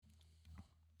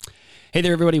Hey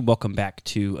there, everybody. Welcome back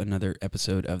to another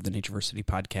episode of the Natureversity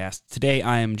Podcast. Today,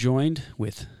 I am joined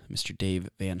with Mr. Dave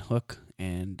Van Hook,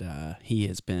 and he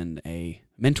has been a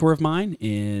mentor of mine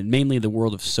in mainly the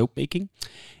world of soap making,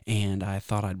 and I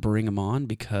thought I'd bring him on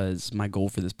because my goal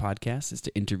for this podcast is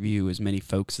to interview as many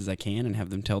folks as I can and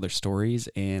have them tell their stories,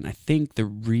 and I think the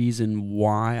reason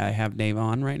why I have Dave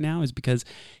on right now is because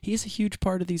he's a huge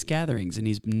part of these gatherings, and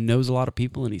he knows a lot of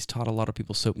people, and he's taught a lot of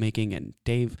people soap making, and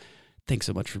Dave, thanks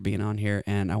so much for being on here,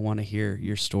 and I want to hear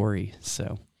your story.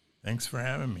 So, thanks for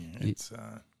having me. It's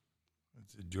a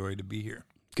joy to be here.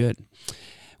 Good.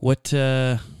 What's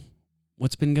been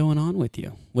going on with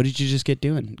you? What did you just get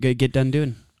done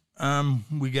doing?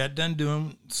 We got done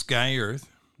doing Sky Earth.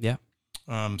 Yeah.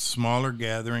 Smaller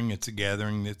gathering. It's a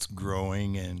gathering that's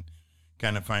growing and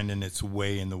kind of finding its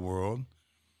way in the world.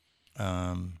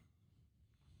 I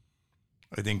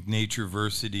think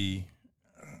Natureversity.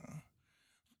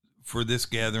 For this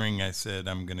gathering, I said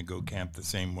I'm going to go camp the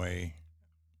same way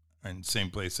and same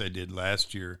place I did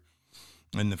last year.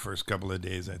 In the first couple of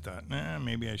days, I thought,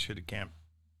 maybe I should have camped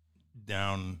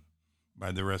down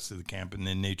by the rest of the camp, and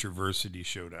then Natureversity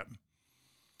showed up.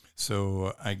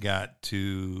 So I got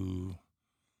to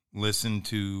listen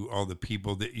to all the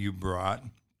people that you brought,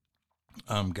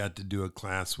 got to do a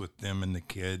class with them and the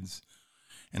kids,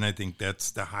 and I think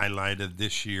that's the highlight of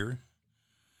this year.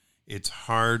 It's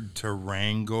hard to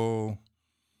wrangle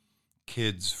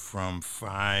kids from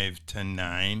 5 to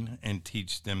 9 and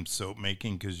teach them soap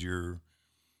making because you're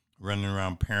running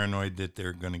around paranoid that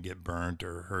they're going to get burnt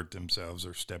or hurt themselves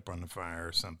or step on the fire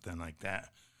or something like that,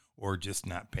 or just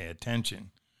not pay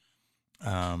attention.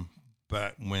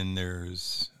 But when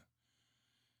there's,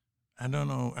 I don't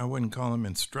know, I wouldn't call them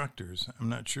instructors. I'm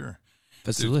not sure.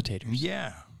 Facilitators.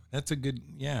 Yeah. That's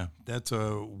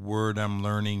a word I'm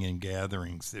learning in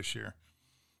gatherings this year.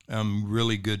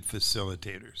 Really good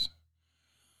facilitators.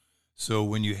 So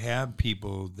when you have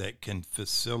people that can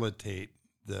facilitate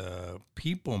the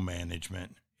people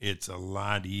management, it's a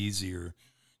lot easier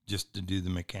just to do the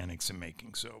mechanics of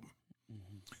making soap.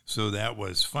 Mm-hmm. So that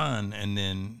was fun. And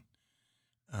then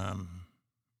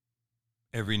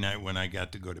every night when I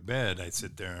got to go to bed, I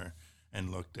sit there and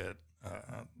looked at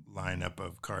lineup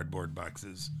of cardboard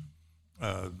boxes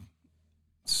of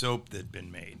soap that had been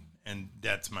made, and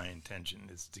that's my intention,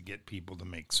 is to get people to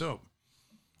make soap.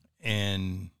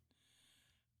 And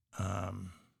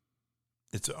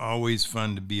it's always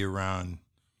fun to be around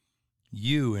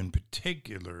you in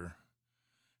particular.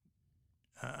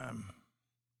 I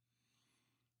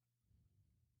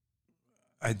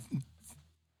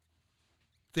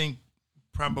think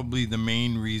probably the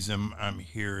main reason I'm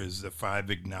here is the 5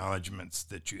 acknowledgments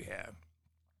that you have.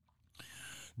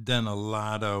 Done a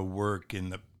lot of work in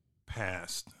the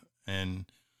past and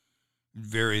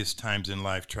various times in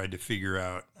life tried to figure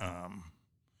out,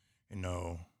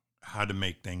 how to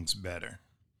make things better.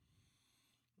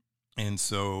 And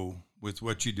so with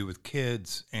what you do with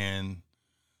kids and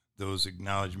those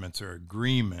acknowledgments or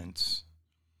agreements,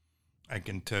 I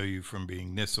can tell you from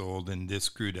being this old and this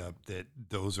screwed up that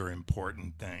those are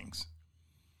important things.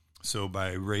 So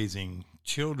by raising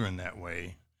children that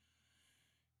way,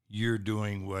 you're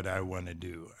doing what I want to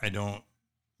do. I don't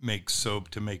make soap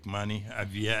to make money.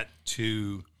 I've yet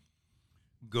to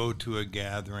go to a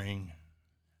gathering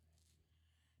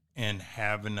and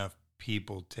have enough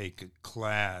people take a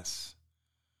class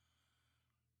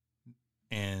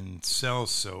and sell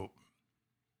soap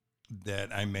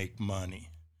that I make money.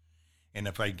 And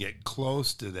if I get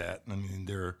close to that, I mean,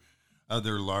 there are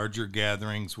other larger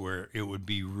gatherings where it would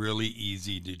be really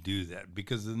easy to do that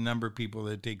because of the number of people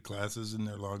that take classes in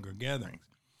their longer gatherings.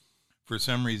 For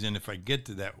some reason, if I get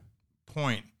to that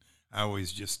point, I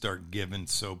always just start giving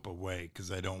soap away because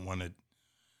I don't want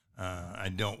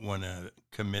to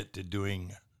commit to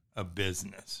doing a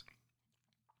business.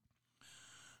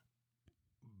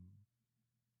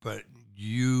 But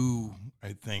you,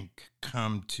 I think,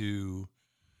 come to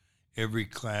every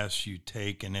class you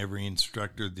take and every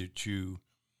instructor that you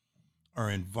are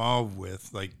involved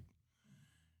with, like,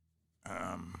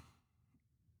 I'm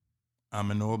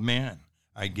an old man.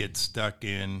 I get stuck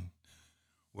in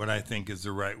what I think is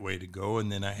the right way to go,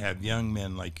 and then I have young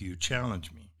men like you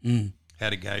challenge me.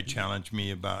 Had a guy challenge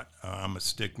me about, I'm a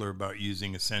stickler about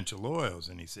using essential oils,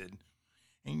 and he said,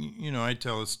 and I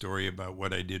tell a story about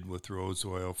what I did with rose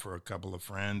oil for a couple of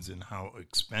friends and how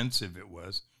expensive it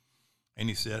was. And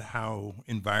he said, how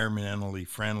environmentally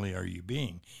friendly are you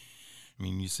being? I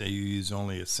mean, you say you use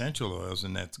only essential oils,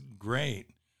 and that's great.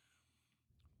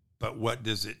 But what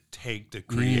does it take to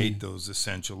create those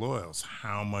essential oils?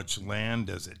 How much land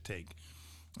does it take?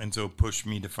 And so it pushed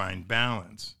me to find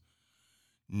balance.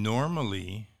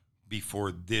 Normally,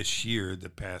 before this year, the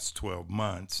past 12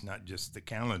 months, not just the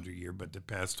calendar year, but the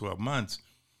past 12 months,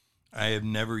 I have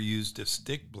never used a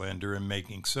stick blender in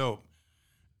making soap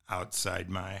outside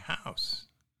my house,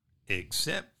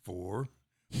 except for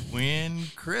when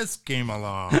Chris came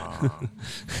along.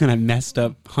 And I messed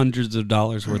up hundreds of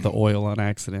dollars worth of oil on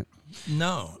accident.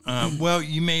 No. Well,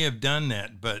 you may have done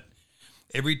that, but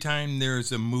every time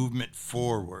there's a movement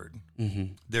forward,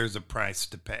 there's a price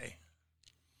to pay.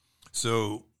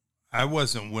 So I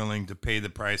wasn't willing to pay the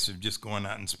price of just going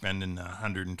out and spending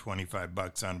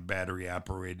 $125 on a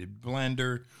battery-operated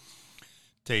blender,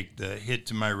 take the hit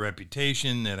to my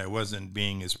reputation that I wasn't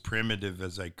being as primitive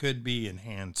as I could be in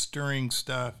hand stirring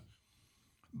stuff.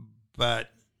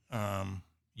 But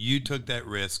you took that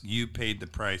risk. You paid the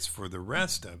price for the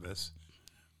rest of us.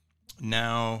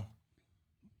 Now,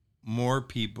 more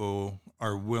people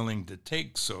are willing to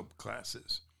take soap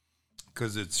classes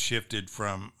because it's shifted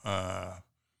from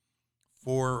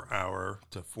 4-hour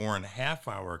to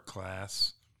 4.5-hour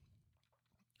class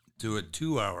to a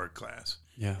 2-hour class.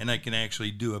 Yeah. And I can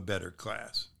actually do a better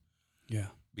class. Yeah.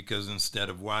 Because instead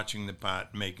of watching the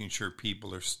pot, making sure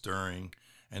people are stirring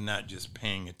and not just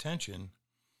paying attention,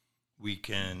 we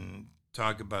can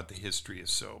talk about the history of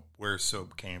soap, where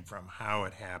soap came from, how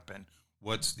it happened,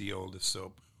 what's the oldest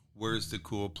soap, where's the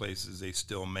cool places they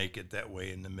still make it that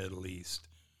way in the Middle East.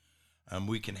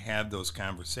 We can have those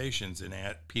conversations and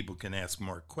people can ask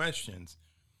more questions,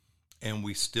 and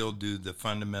we still do the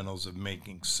fundamentals of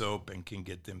making soap and can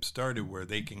get them started where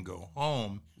they can go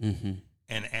home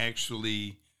and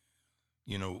actually,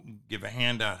 give a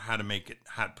handout how to make it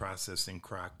hot processing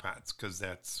crock pots, because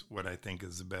that's what I think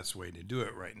is the best way to do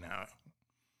it right now.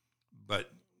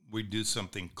 But we do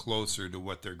something closer to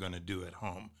what they're going to do at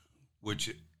home,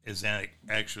 which is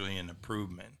actually an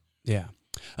improvement. Yeah.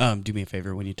 Do me a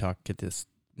favor when you talk, get this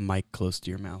mic close to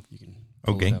your mouth. You can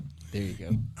pull it up. There you go.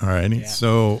 All righty. Yeah.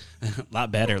 So a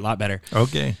lot better.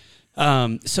 Okay.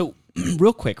 So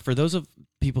real quick, for those of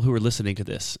people who are listening to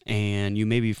this, and you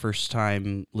may be first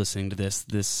time listening to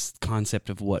this concept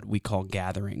of what we call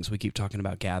gatherings. We keep talking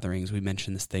about gatherings. We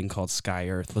mentioned this thing called Sky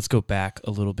Earth. Let's go back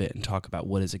a little bit and talk about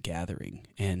what is a gathering.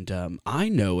 And I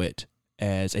know it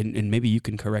as, and maybe you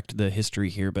can correct the history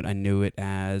here, but I knew it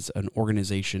as an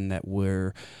organization that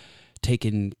were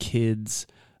taking kids,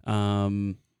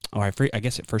 I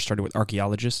guess it first started with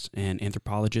archaeologists and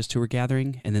anthropologists who were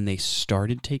gathering, and then they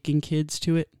started taking kids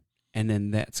to it, and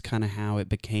then that's kind of how it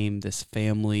became this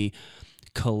family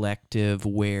collective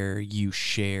where you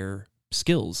share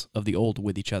skills of the old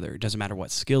with each other. It doesn't matter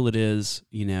what skill it is,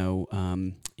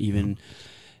 even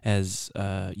as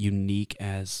unique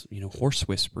as horse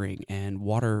whispering and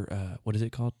water. What is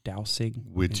it called? Dowsing,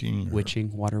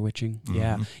 water witching.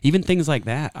 Yeah, even things like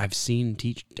that I've seen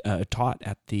taught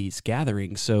at these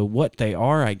gatherings. So what they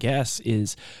are, I guess,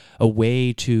 is a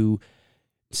way to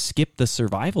skip the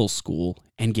survival school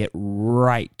and get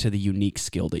right to the unique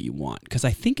skill that you want. Because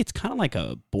I think it's kind of like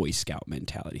a Boy Scout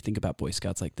mentality. Think about Boy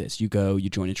Scouts like this. You go, you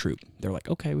join a troop. They're like,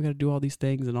 okay, we got to do all these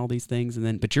things, and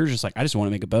then, but you're just like, I just want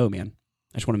to make a bow, man.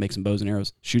 I just want to make some bows and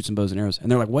arrows, shoot some bows and arrows.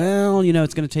 And they're like, well,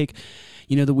 it's going to take,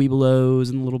 the Weebelows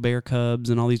and the little bear cubs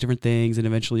and all these different things. And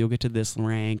eventually you'll get to this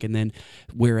rank. And then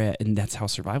and that's how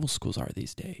survival schools are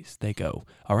these days. They go,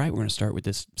 all right, we're going to start with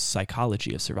this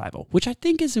psychology of survival, which I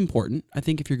think is important. I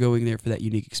think if you're going there for that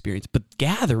unique experience, but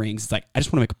gatherings, it's like, I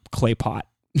just want to make a clay pot.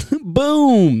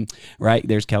 Boom. Right.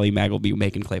 There's Kelly Magleby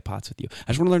making clay pots with you.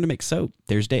 I just want to learn to make soap.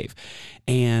 There's Dave.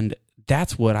 And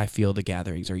that's what I feel the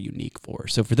gatherings are unique for.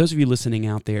 So for those of you listening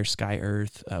out there, Sky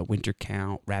Earth,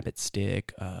 Wintercount,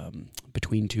 Rabbitstick,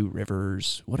 Between Two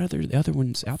Rivers, what are the other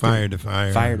ones out Fire there?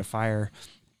 Fire to Fire.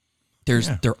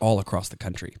 They're all across the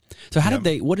country. So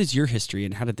what is your history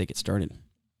and how did they get started?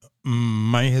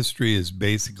 My history is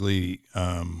basically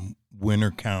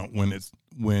Wintercount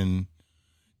when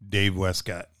Dave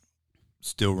Westcott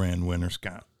still ran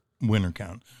Wintercount.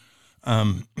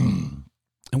 And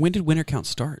when did Wintercount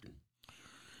start?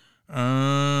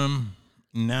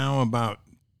 Now about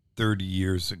 30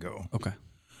 years ago. Okay.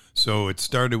 So it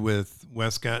started with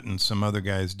Westcott and some other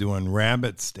guys doing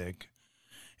Rabbitstick,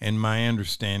 and my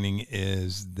understanding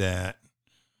is that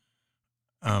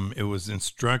it was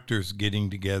instructors getting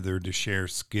together to share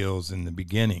skills in the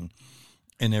beginning.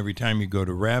 And every time you go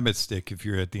to Rabbitstick, if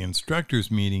you're at the instructors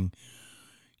meeting,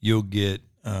 you'll get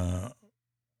a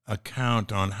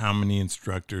count on how many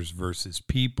instructors versus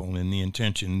people, and the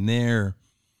intention there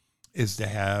is to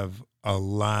have a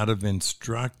lot of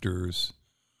instructors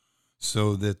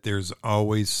so that there's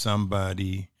always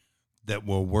somebody that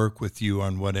will work with you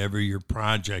on whatever your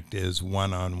project is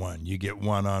one-on-one. You get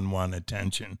one-on-one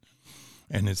attention,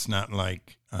 and it's not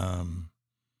like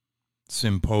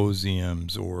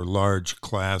symposiums or large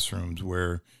classrooms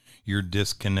where you're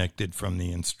disconnected from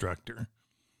the instructor.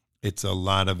 It's a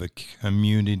lot of a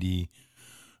community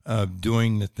of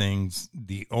doing the things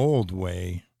the old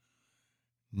way,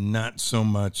 not so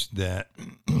much that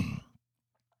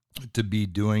to be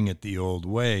doing it the old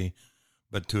way,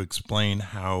 but to explain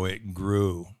how it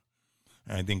grew.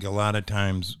 I think a lot of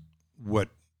times what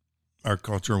our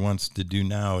culture wants to do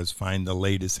now is find the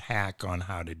latest hack on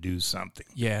how to do something.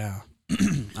 Yeah.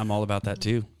 I'm all about that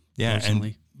too. Yeah.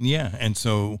 Personally. And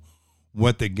so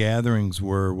what the gatherings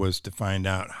was to find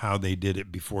out how they did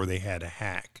it before they had a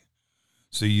hack.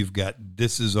 So you've got,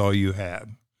 this is all you have.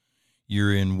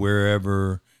 You're in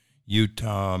wherever,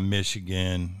 Utah,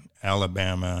 Michigan,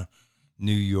 Alabama,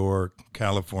 New York,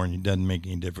 California, doesn't make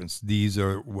any difference. These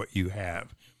are what you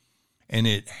have. And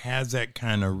it has that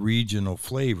kind of regional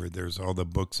flavor. There's all the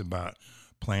books about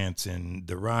plants in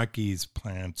the Rockies,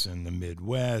 plants in the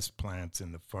Midwest, plants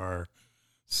in the far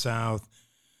South.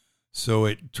 So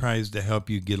it tries to help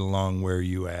you get along where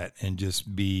you at and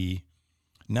just be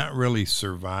not really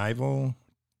survival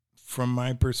from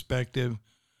my perspective,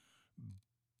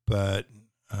 but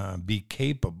be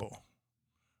capable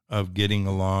of getting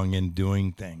along and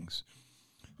doing things.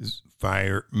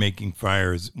 Making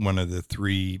fire is one of the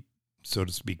three, so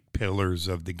to speak, pillars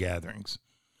of the gatherings.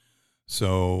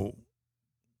 So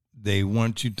they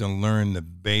want you to learn the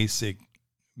basic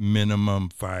minimum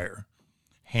fire,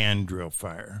 hand drill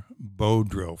fire, bow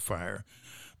drill fire.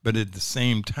 But at the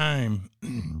same time,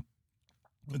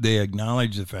 they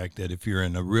acknowledge the fact that if you're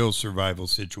in a real survival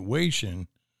situation,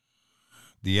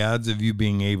 the odds of you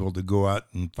being able to go out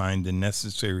and find the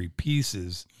necessary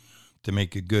pieces to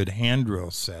make a good hand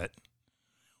drill set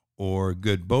or a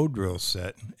good bow drill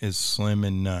set is slim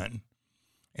and none.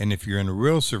 And if you're in a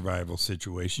real survival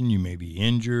situation, you may be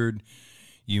injured,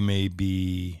 you may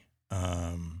be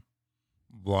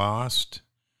lost.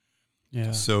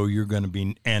 Yeah. So you're going to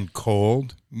be, and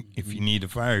cold. If you need a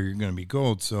fire, you're going to be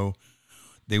cold. So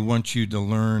they want you to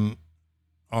learn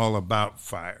all about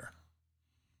fire.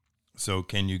 So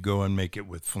can you go and make it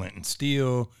with flint and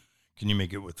steel? Can you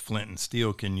make it with flint and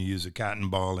steel? Can you use a cotton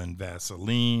ball and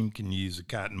Vaseline? Can you use a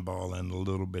cotton ball and a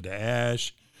little bit of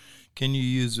ash? Can you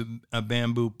use a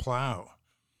bamboo plow?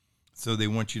 So they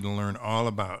want you to learn all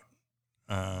about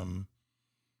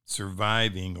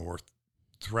surviving or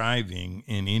thriving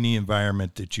in any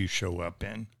environment that you show up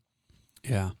in.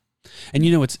 Yeah. And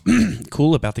you know what's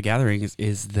cool about the gathering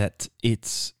is that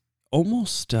it's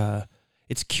almost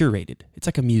it's curated. It's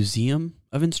like a museum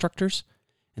of instructors,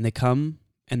 and they come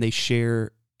and they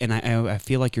share, and I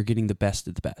feel like you're getting the best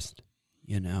of the best,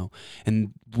 you know.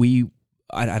 And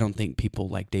I don't think people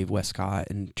like Dave Westcott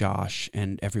and Josh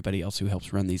and everybody else who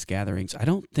helps run these gatherings, I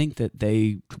don't think that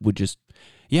they would just,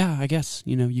 yeah, I guess,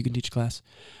 you know, you can teach a class.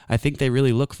 I think they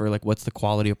really look for, like, what's the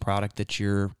quality of product that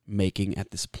you're making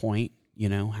at this point? You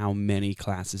know, how many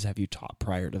classes have you taught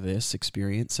prior to this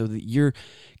experience, so that you're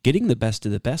getting the best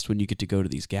of the best when you get to go to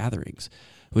these gatherings,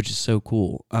 which is so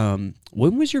cool.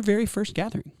 When was your very first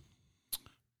gathering?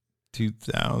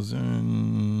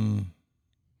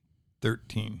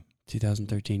 2013.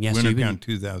 2013. Yeah, Wintercount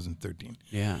 2013.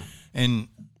 Yeah. And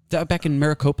that back in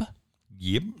Maricopa?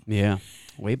 Yep. Yeah.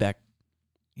 Way back.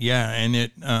 Yeah, and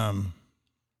it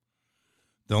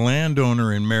the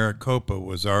landowner in Maricopa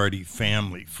was already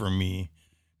family for me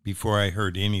before I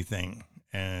heard anything.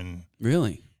 And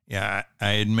really? Yeah,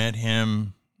 I had met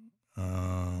him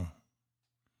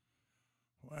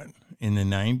in the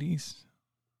 90s.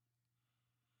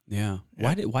 Yeah.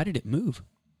 Why did it move?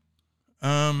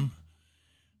 I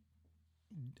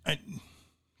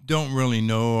don't really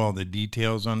know all the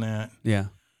details on that. Yeah.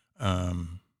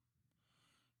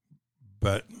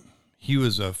 But he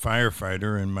was a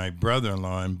firefighter, and my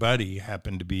brother-in-law and buddy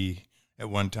happened to be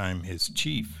at one time his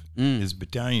chief, his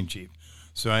battalion chief.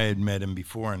 So I had met him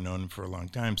before and known him for a long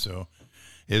time. So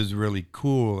it was really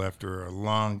cool after a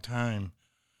long time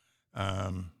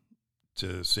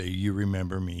to say, you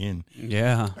remember me. And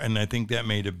I think that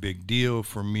made a big deal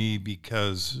for me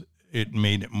because it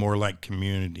made it more like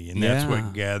community. And that's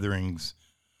what gatherings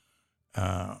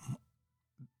are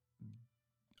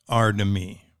to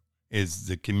me, is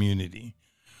the community.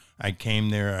 I came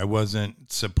there. I wasn't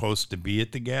supposed to be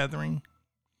at the gathering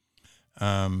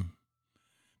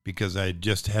because I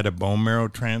just had a bone marrow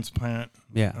transplant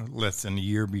less than a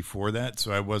year before that.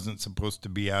 So I wasn't supposed to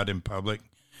be out in public.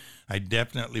 I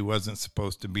definitely wasn't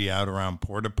supposed to be out around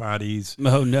porta potties.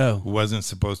 Oh, no. Wasn't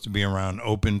supposed to be around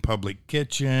open public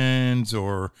kitchens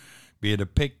or be at a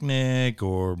picnic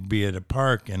or be at a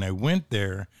park. And I went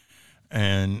there,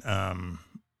 and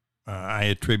I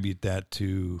attribute that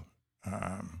to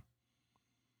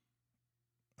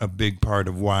a big part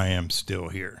of why I'm still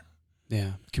here.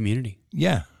 Yeah. Community.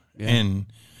 Yeah. And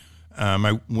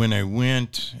when I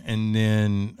went and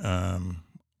then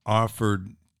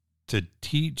offered to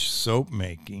teach soap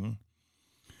making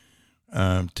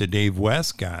to Dave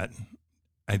Westcott,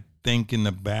 I think in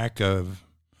the back of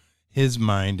his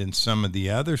mind and some of the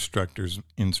other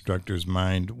instructors'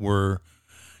 mind were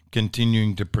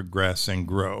continuing to progress and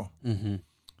grow. Mm-hmm.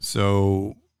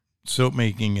 So soap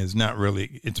making is not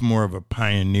really, it's more of a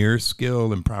pioneer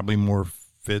skill and probably more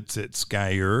fits at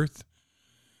Sky Earth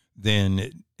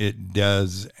than it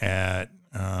does at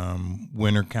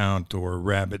Wintercount or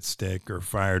Rabbitstick or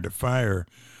Fire to Fire.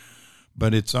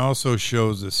 But it also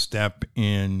shows a step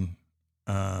in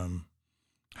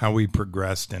how we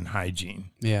progressed in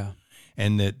hygiene. Yeah.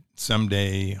 And that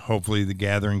someday, hopefully, the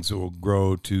gatherings will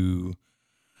grow to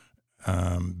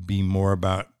be more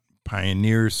about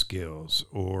pioneer skills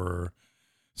or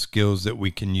skills that we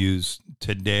can use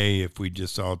today if we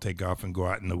just all take off and go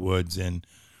out in the woods. And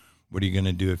what are you going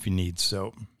to do if you need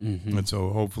soap? Mm-hmm. And so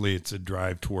hopefully it's a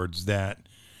drive towards that.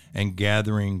 And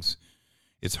gatherings,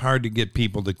 it's hard to get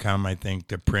people to come, I think,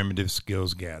 to primitive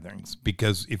skills gatherings.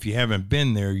 Because if you haven't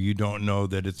been there, you don't know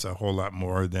that it's a whole lot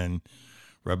more than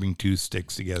rubbing two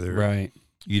sticks together. Right.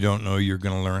 You don't know you're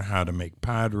going to learn how to make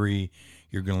pottery.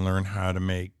 You're going to learn how to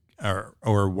make,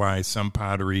 or why some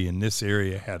pottery in this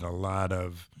area had a lot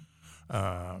of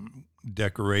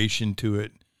decoration to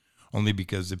it, only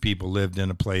because the people lived in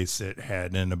a place that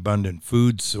had an abundant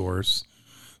food source,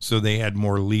 so they had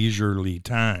more leisurely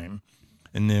time.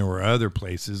 And there were other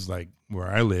places, like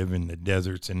where I live in the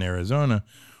deserts in Arizona,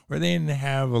 where they didn't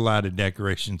have a lot of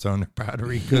decorations on their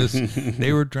pottery because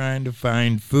they were trying to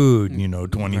find food,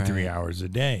 23 hours a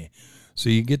day. So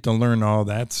you get to learn all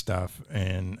that stuff.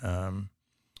 And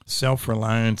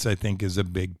self-reliance, I think, is a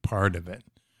big part of it.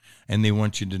 And they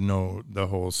want you to know the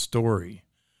whole story.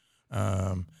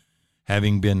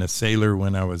 Having been a sailor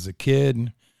when I was a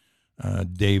kid,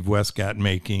 Dave Westcott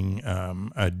making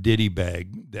a ditty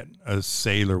bag that a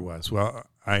sailor was. Well,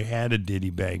 I had a ditty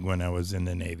bag when I was in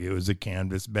the Navy. It was a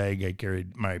canvas bag I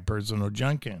carried my personal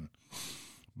junk in.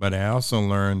 But I also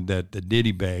learned that the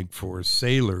ditty bag for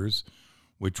sailors,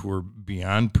 which were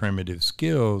beyond primitive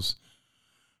skills,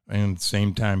 and at the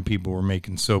same time people were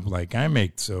making soap like I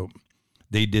make soap,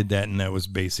 they did that, and that was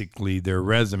basically their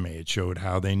resume. It showed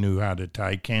how they knew how to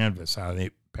tie canvas, how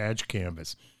they patch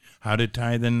canvas, how to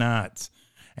tie the knots,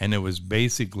 and it was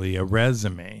basically a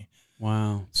resume.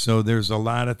 Wow. So there's a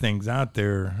lot of things out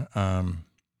there.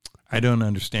 I don't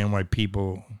understand why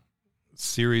people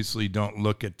seriously don't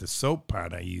look at the soap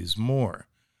pot I use more,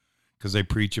 because I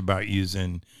preach about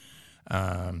using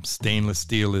stainless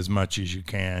steel as much as you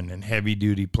can and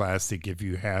heavy-duty plastic if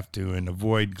you have to, and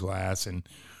avoid glass and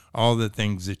all the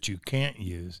things that you can't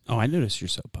use. Oh, I noticed your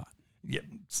soap pot. Yeah,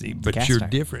 see, but you're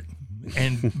different.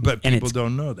 But and people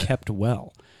don't know that. Kept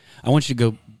well. I want you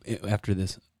to go, after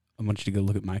this, I want you to go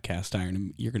look at my cast iron,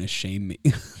 and you're going to shame me.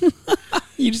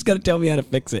 You just got to tell me how to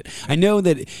fix it. I know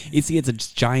that it's a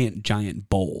giant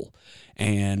bowl,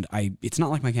 and it's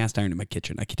not like my cast iron in my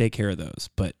kitchen. I can take care of those,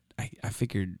 but I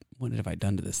figured, what have I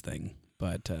done to this thing?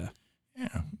 But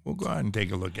yeah, we'll go out and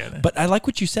take a look at it. But I like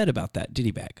what you said about that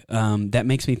ditty bag. That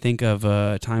makes me think of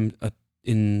a time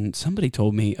somebody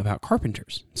told me about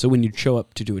carpenters. So when you'd show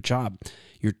up to do a job,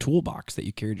 your toolbox that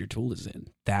you carried your tools in,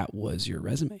 that was your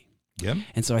resume. Yep.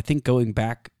 And so I think going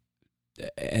back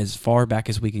as far back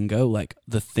as we can go, like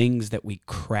the things that we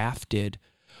crafted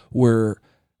were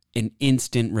an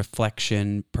instant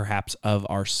reflection perhaps of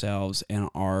ourselves and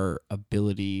our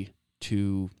ability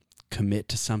to commit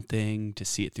to something, to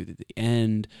see it through to the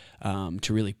end,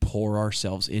 to really pour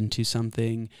ourselves into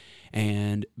something.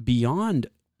 And beyond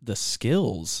the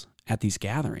skills at these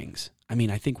gatherings, I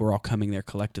mean, I think we're all coming there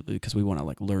collectively because we want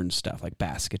to learn stuff like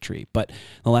basketry. But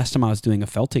the last time I was doing a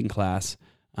felting class,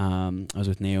 I was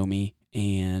with Naomi,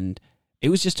 and it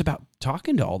was just about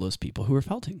talking to all those people who were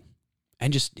felting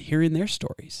and just hearing their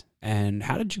stories. And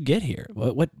how did you get here?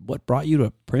 What brought you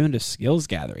to primitive skills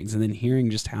gatherings? And then hearing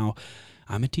just how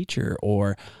I'm a teacher,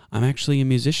 or I'm actually a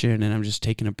musician and I'm just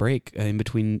taking a break in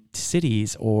between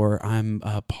cities, or I'm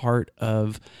a part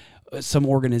of some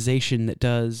organization that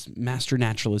does master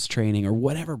naturalist training, or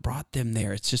whatever brought them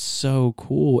there. It's just so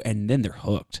cool. And then they're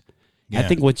hooked. Yeah. I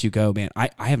think once you go, man, I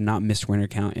have not missed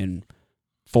Wintercount in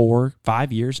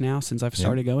 4-5 years now since I've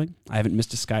started going. I haven't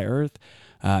missed a Sky Earth.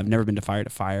 I've never been to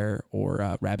Fire or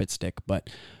Rabbitstick, but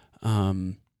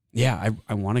I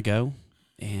want to go,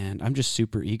 and I'm just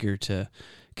super eager to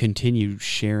continue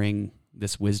sharing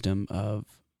this wisdom of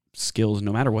skills,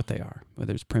 no matter what they are,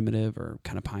 whether it's primitive or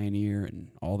kind of pioneer and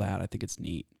all that. I think it's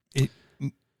neat.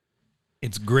 It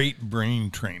It's great brain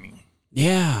training.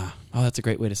 Yeah. Oh, that's a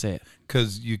great way to say it.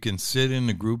 Because you can sit in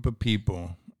a group of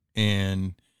people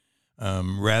and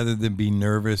rather than be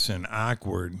nervous and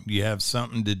awkward, you have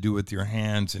something to do with your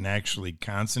hands and actually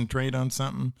concentrate on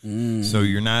something. So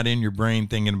you're not in your brain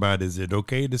thinking about, is it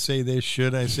okay to say this?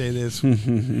 Should I say this?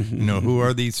 Who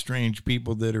are these strange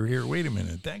people that are here? Wait a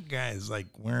minute. That guy is like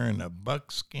wearing a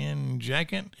buckskin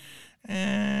jacket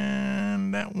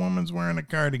and that woman's wearing a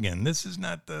cardigan. This is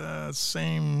not the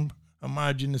same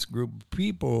homogenous group of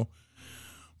people.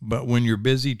 But when you're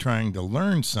busy trying to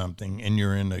learn something and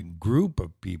you're in a group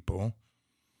of people,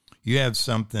 you have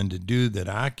something to do that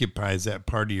occupies that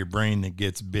part of your brain that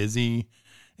gets busy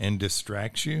and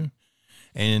distracts you.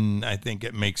 And I think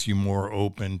it makes you more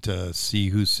open to see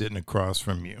who's sitting across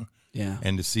from you. Yeah.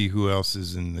 And to see who else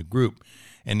is in the group.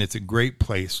 And it's a great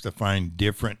place to find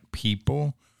different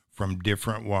people from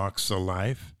different walks of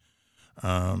life.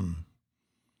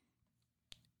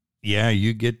 Yeah,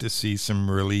 you get to see some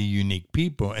really unique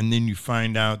people, and then you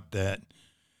find out that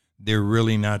they're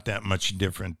really not that much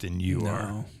different than you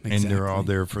are, exactly. And they're all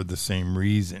there for the same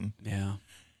reason. Yeah,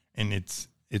 and it's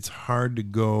hard to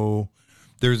go.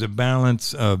 There's a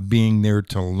balance of being there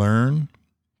to learn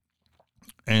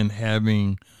and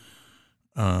having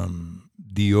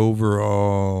the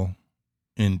overall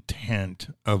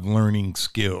intent of learning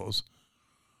skills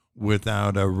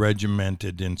without a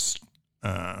regimented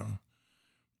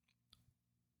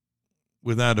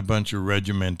without a bunch of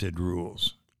regimented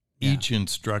rules. Yeah. Each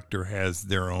instructor has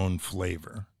their own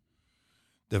flavor.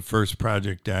 The first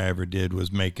project I ever did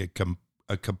was make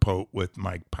a capote with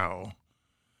Mike Powell.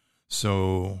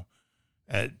 So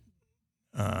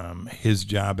his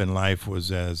job in life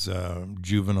was as a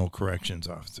juvenile corrections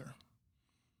officer.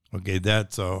 Okay,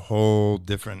 that's a whole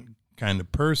different kind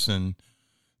of person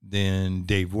than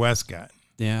Dave Westcott.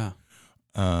 Yeah.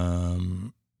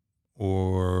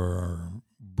 Or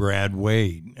Brad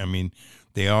Wade. I mean,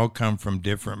 they all come from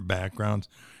different backgrounds.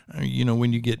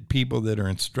 When you get people that are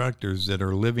instructors that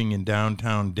are living in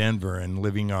downtown Denver and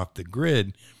living off the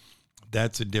grid,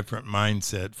 that's a different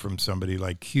mindset from somebody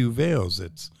like Hugh Vales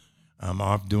that's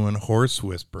off doing horse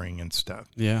whispering and stuff.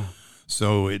 Yeah.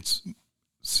 So it's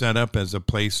set up as a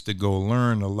place to go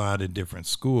learn a lot of different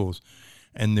schools.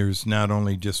 And there's not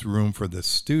only just room for the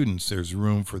students, there's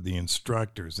room for the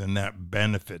instructors, and that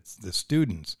benefits the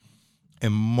students.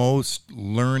 And most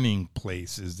learning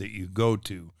places that you go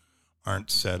to aren't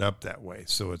set up that way.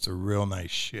 So it's a real nice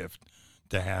shift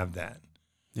to have that.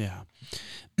 Yeah.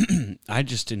 I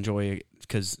just enjoy it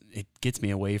because it gets me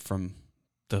away from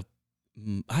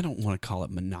I don't want to call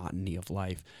it monotony of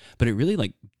life, but it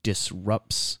really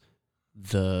disrupts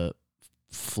the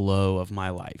flow of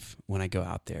my life when I go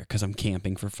out there because I'm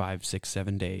camping for 5, 6,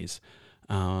 7 days.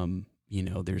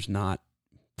 There's not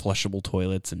flushable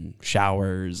toilets and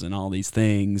showers and all these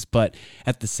things, but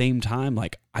at the same time,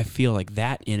 I feel like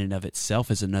that in and of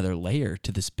itself is another layer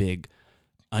to this big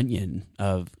onion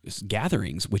of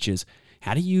gatherings, which is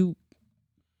how do you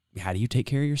take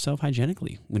care of yourself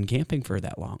hygienically when camping for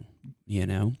that long,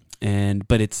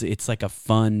 but it's like a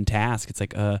fun task. It's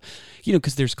like,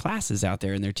 because there's classes out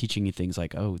there and they're teaching you things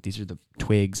like, oh, these are the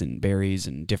twigs and berries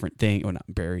and different things, or not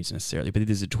berries necessarily, but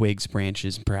these are twigs,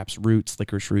 branches, and perhaps roots,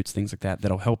 licorice roots, things like that,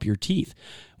 that'll help your teeth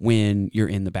when you're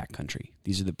in the backcountry.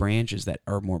 These are the branches that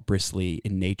are more bristly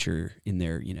in nature in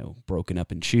their, broken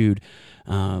up and chewed.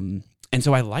 And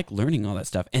so I like learning all that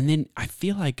stuff. And then I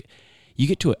feel like you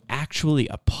get to actually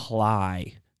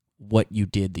apply what you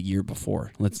did the year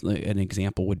before. An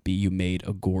example would be you made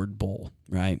a gourd bowl,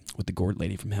 right, with the gourd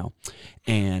lady from hell,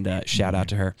 and shout out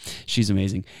to her. She's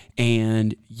amazing.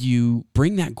 And you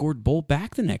bring that gourd bowl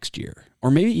back the next year, or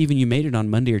maybe even you made it on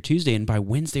Monday or Tuesday, and by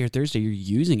Wednesday or Thursday you're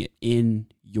using it in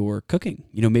your cooking.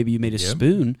 Maybe you made a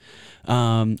spoon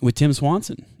with Tim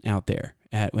Swanson out there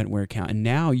at Wintercount, and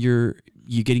now you're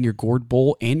getting your gourd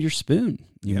bowl and your spoon.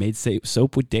 You made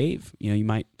soap with Dave. You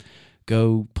might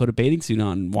go put a bathing suit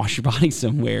on and wash your body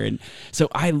somewhere. And so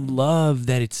I love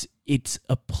that it's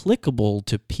applicable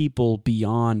to people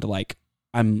beyond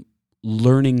I'm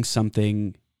learning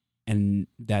something and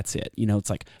that's it. It's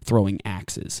like throwing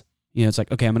axes. It's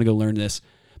like, okay, I'm going to go learn this.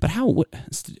 But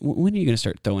when are you going to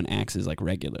start throwing axes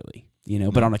regularly?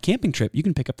 But on a camping trip, you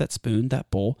can pick up that spoon, that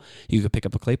bowl. You can pick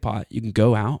up a clay pot. You can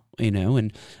go out,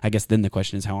 and I guess then the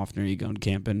question is, how often are you going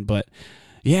camping? But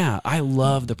yeah, I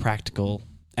love the practical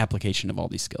application of all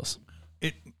these skills.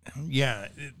 The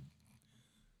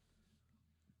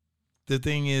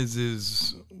thing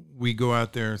is we go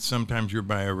out there, sometimes you're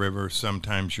by a river,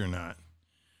 sometimes you're not.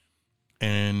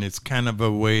 And it's kind of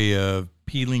a way of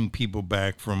peeling people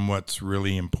back from what's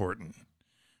really important.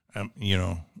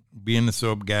 Being a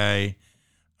soap guy,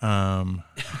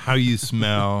 how you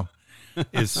smell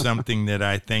is something that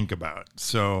I think about.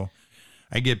 So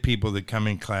I get people that come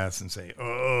in class and say,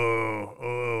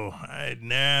 I'd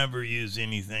never use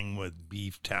anything with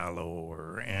beef tallow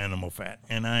or animal fat.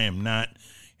 And I am not,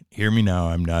 hear me now,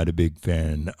 I'm not a big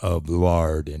fan of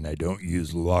lard, and I don't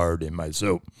use lard in my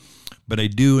soap. But I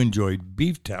do enjoy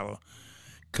beef tallow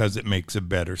because it makes a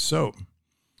better soap.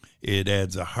 It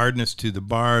adds a hardness to the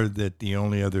bar that the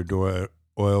only other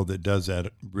oil that does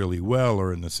that really well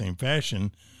or in the same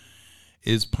fashion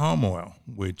is palm oil,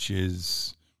 which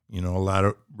is, a lot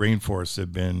of rainforests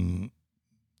have been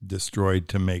destroyed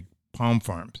to make palm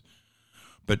farms.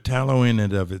 But tallow in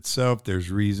and of itself,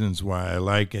 there's reasons why I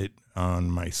like it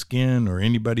on my skin or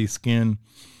anybody's skin.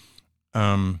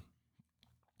 And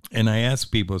I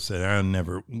asked people, said, I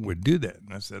never would do that.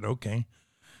 And I said, okay,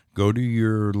 go to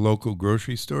your local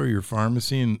grocery store, your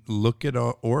pharmacy, and look at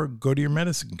all, or go to your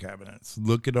medicine cabinets.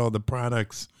 Look at all the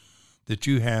products that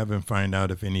you have and find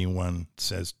out if anyone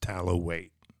says tallow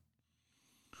weight.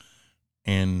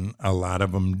 And a lot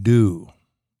of them do.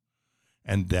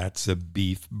 And that's a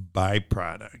beef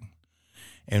byproduct.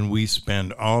 And we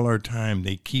spend all our time,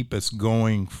 they keep us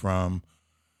going from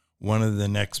one of the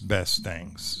next best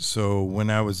things. So when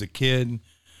I was a kid,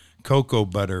 cocoa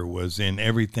butter was in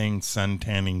everything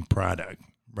suntanning product,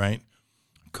 right?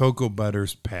 Cocoa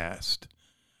butter's passed.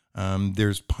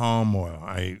 There's palm oil.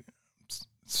 I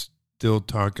still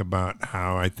talk about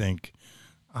how I think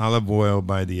olive oil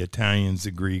by the Italians,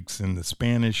 the Greeks, and the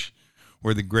Spanish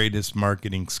were the greatest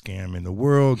marketing scam in the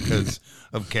world because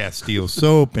of Castile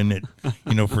soap. And it,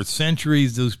 for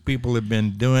centuries, those people have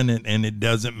been doing it, and it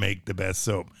doesn't make the best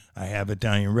soap. I have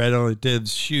Italian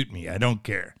relatives, shoot me, I don't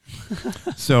care.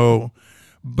 So,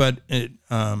 but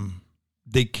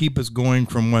they keep us going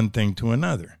from one thing to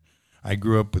another. I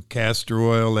grew up with castor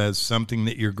oil as something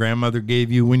that your grandmother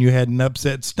gave you when you had an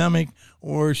upset stomach,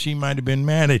 or she might have been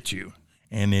mad at you,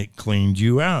 and it cleaned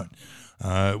you out.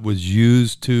 It was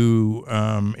used to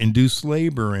induce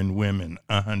labor in women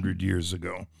 100 years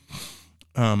ago.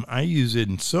 I use it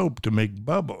in soap to make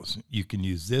bubbles. You can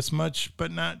use this much,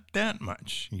 but not that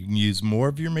much. You can use more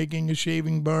if you're making a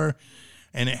shaving bar,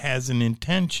 and it has an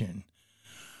intention.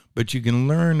 But you can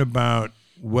learn about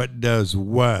what does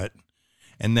what,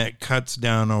 and that cuts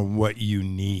down on what you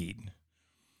need.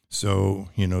 So,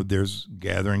 there's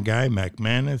Gathering Guy, Mac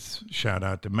Manus, shout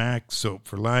out to Mac, Soap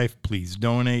for Life, please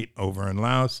donate, over in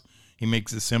Laos. He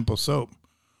makes a simple soap,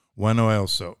 one oil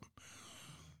soap.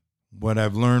 What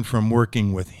I've learned from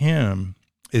working with him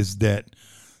is that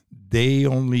they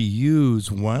only use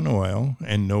one oil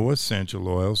and no essential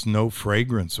oils, no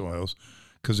fragrance oils,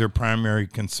 because their primary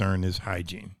concern is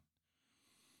hygiene.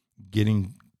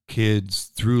 Getting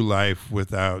kids through life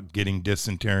without getting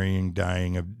dysentery and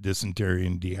dying of dysentery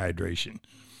and dehydration.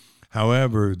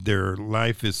 However, their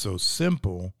life is so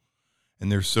simple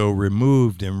and they're so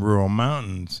removed in rural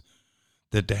mountains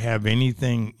that to have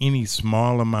any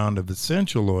small amount of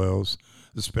essential oils,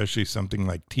 especially something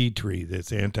like tea tree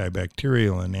that's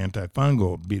antibacterial and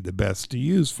antifungal, would be the best to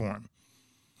use for them.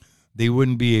 They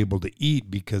wouldn't be able to eat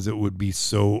because it would be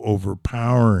so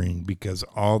overpowering because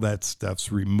all that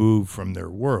stuff's removed from their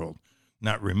world.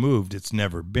 Not removed, it's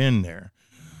never been there.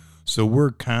 So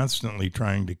we're constantly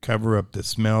trying to cover up the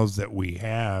smells that we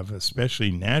have,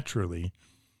 especially naturally,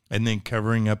 and then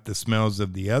covering up the smells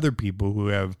of the other people who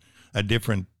have a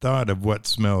different thought of what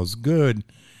smells good.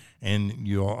 And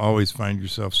you'll always find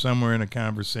yourself somewhere in a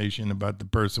conversation about the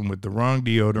person with the wrong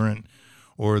deodorant,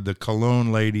 or the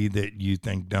cologne lady that you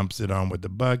think dumps it on with the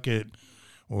bucket,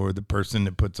 or the person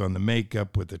that puts on the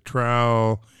makeup with a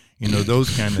trowel,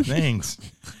 those kind of things.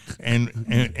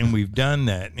 And we've done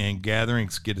that, and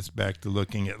gatherings get us back to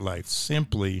looking at life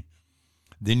simply.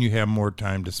 Then you have more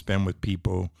time to spend with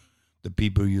people, the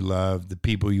people you love, the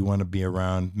people you want to be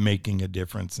around, making a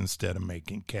difference instead of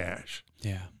making cash.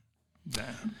 Yeah.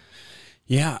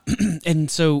 Yeah.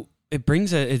 And so it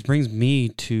brings me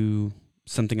to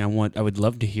something I would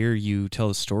love to hear you tell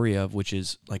the story of, which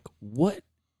is like, what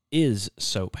is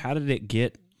soap? How did it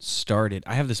get started?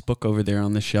 I have this book over there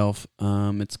on the shelf.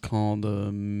 It's called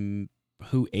Who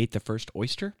Ate the First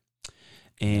Oyster?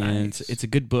 And Nice. it's a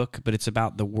good book, but it's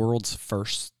about the world's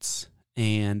firsts.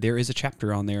 And there is a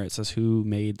chapter on there. It says who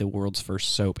made the world's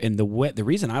first soap. And the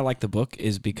reason I like the book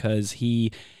is because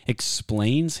he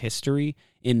explains history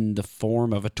in the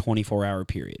form of a 24-hour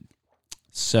period.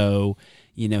 So,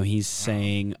 he's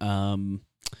saying, 4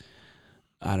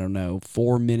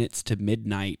 minutes to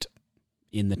midnight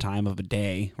in the time of a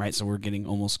day, right? So we're getting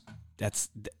that's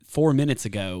 4 minutes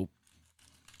ago.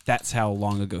 That's how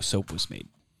long ago soap was made,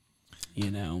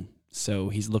 So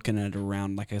he's looking at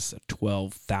around, like I said,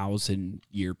 12,000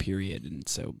 year period. And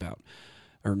so about,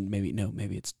 or maybe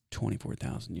it's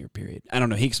 24,000 year period. I don't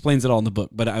know. He explains it all in the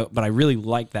book, but I really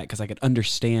like that because I could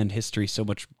understand history so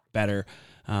much better.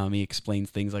 He explains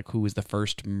things like who was the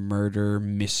first murder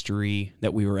mystery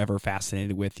that we were ever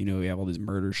fascinated with. You know, we have all these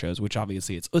murder shows, which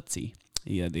obviously it's Ötzi,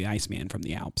 the Iceman from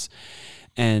the Alps.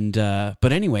 And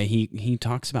but anyway, he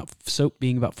talks about soap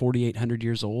being about 4,800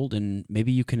 years old, and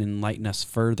maybe you can enlighten us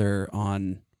further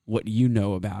on what you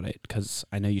know about it, because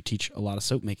I know you teach a lot of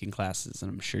soap making classes,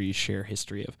 and I'm sure you share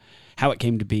history of how it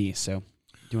came to be. So,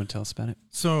 do you want to tell us about it?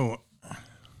 So,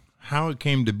 how it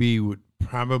came to be would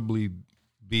probably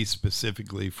be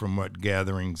specifically from what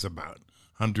gathering's about,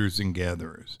 hunters and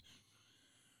gatherers.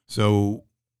 So,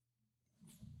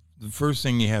 the first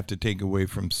thing you have to take away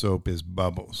from soap is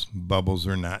bubbles. Bubbles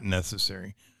are not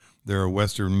necessary. They're a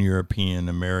Western European,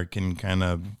 American kind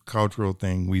of cultural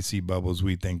thing. We see bubbles,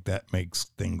 we think that makes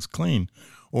things clean,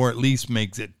 or at least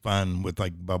makes it fun with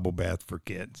like bubble bath for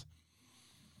kids.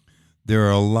 There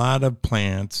are a lot of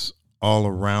plants all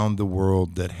around the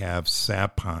world that have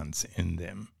sapons in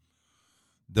them.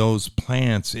 Those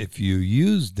plants, if you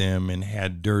used them and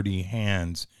had dirty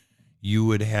hands, you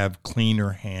would have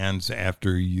cleaner hands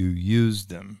after you used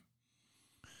them.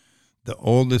 The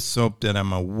oldest soap that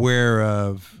I'm aware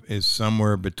of is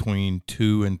somewhere between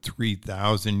 2,000 and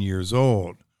 3,000 years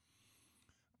old.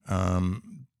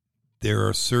 There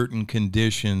are certain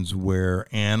conditions where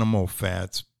animal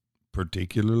fats,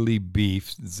 particularly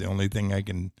beef, is the only thing I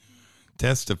can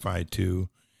testify to,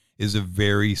 is a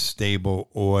very stable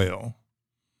oil.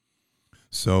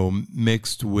 So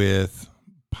mixed with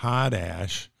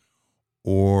potash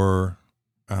or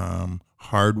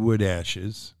hardwood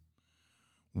ashes,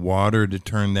 water to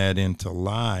turn that into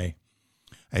lye.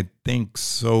 I think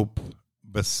soap,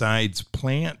 besides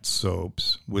plant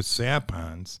soaps with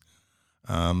sapons,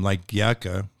 like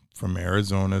yucca from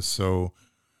Arizona, so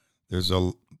there's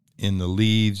in the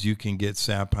leaves you can get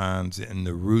sapons, in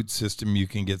the root system you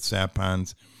can get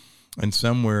sapons, and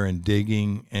somewhere in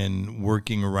digging and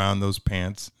working around those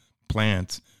plants,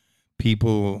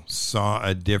 people saw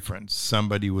a difference.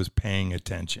 Somebody was paying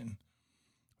attention.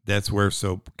 That's where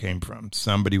soap came from.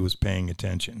 Somebody was paying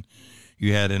attention.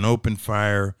 You had an open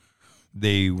fire.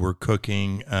 They were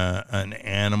cooking an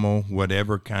animal,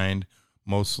 whatever kind,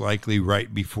 most likely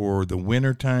right before the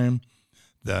wintertime.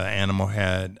 The animal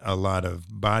had a lot of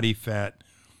body fat.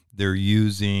 They're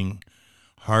using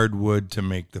hardwood to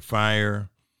make the fire.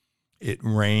 It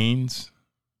rains.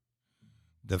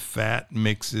 The fat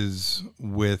mixes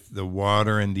with the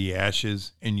water and the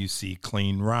ashes, and you see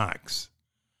clean rocks.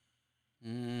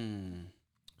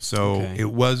 So okay.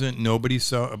 It wasn't, nobody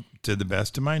saw, to the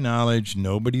best of my knowledge,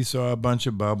 nobody saw a bunch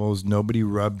of bubbles. Nobody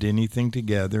rubbed anything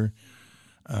together.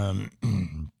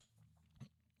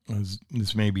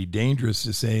 This may be dangerous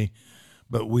to say,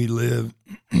 but we live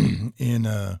in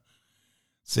a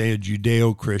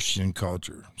Judeo-Christian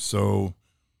culture. So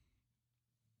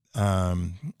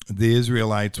the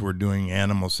Israelites were doing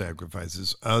animal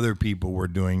sacrifices. Other people were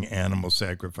doing animal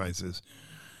sacrifices.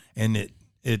 And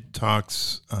it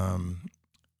talks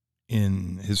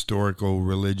in historical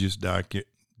religious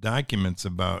documents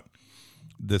about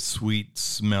the sweet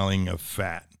smelling of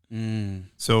fat.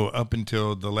 So up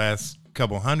until the last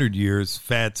couple hundred years,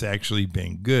 fat's actually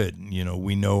been good. You know,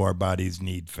 we know our bodies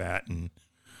need fat, and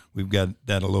we've got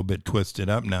that a little bit twisted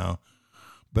up now.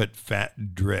 But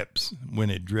fat drips. When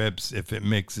it drips, if it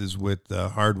mixes with the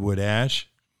hardwood ash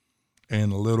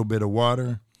and a little bit of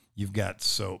water, you've got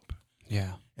soap.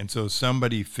 Yeah. And so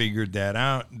somebody figured that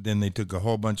out. Then they took a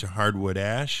whole bunch of hardwood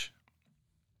ash,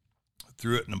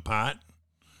 threw it in a pot,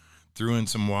 threw in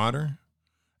some water,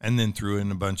 and then threw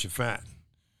in a bunch of fat.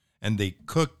 And they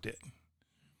cooked it.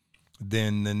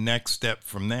 Then the next step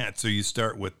from that, so you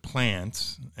start with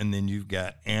plants, and then you've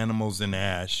got animals and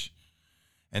ash,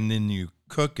 and then you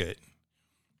cook it,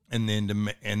 and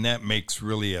that makes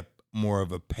really more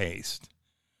of a paste.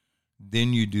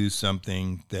 Then you do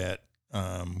something that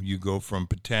you go from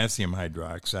potassium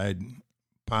hydroxide,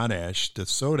 potash, to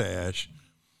soda ash.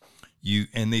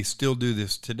 And they still do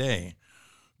this today.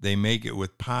 They make it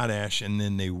with potash, and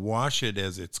then they wash it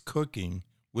as it's cooking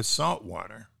with salt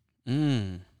water.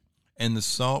 And the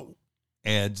salt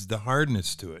adds the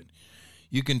hardness to it.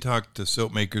 You can talk to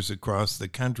soap makers across the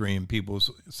country, and people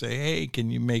say, hey, can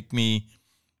you make me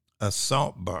a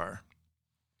salt bar?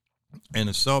 And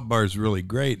a salt bar is really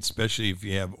great, especially if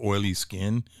you have oily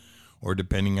skin, or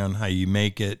depending on how you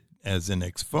make it as an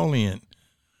exfoliant.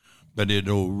 But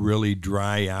it'll really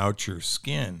dry out your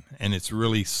skin, and it's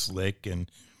really slick,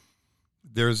 and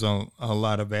there's a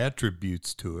lot of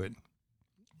attributes to it.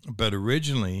 But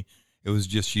originally, It was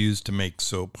just used to make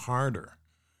soap harder.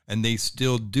 And they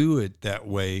still do it that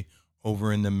way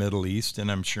over in the Middle East,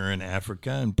 and I'm sure in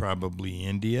Africa and probably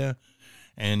India.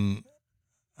 And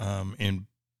in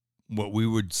what we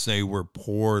would say were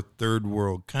poor third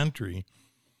world country,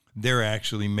 they're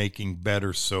actually making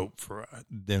better soap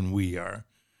than we are.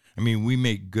 I mean, we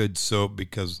make good soap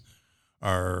because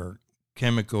our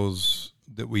chemicals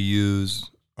that we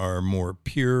use are more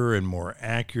pure and more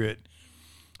accurate,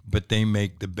 but they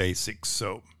make the basic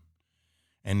soap.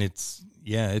 And it's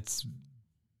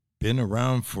been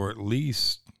around for at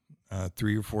least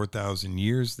 3,000 or 4,000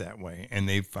 years that way. And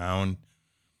they've found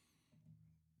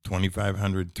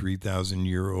 2,500,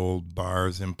 3,000-year-old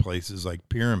bars in places like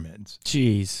pyramids.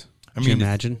 Jeez. Can you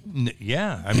imagine?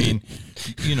 Yeah. I mean,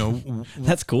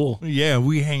 that's cool. Yeah.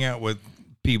 We hang out with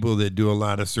people that do a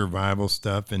lot of survival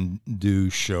stuff and do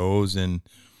shows. And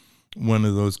one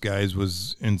of those guys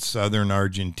was in southern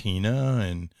Argentina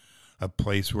and a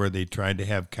place where they tried to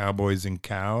have cowboys and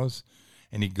cows.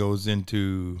 And he goes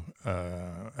into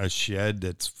a shed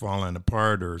that's fallen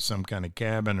apart or some kind of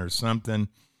cabin or something.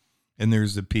 And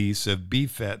there's a piece of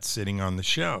beef fat sitting on the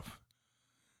shelf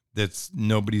that's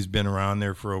nobody's been around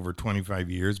there for over 25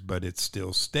 years, but it's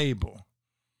still stable.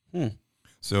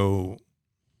 So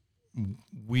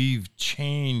we've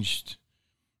changed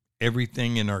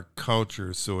everything in our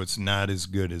culture so it's not as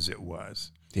good as it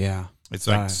was. Yeah. It's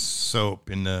like soap.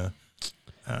 In the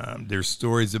there's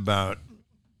stories about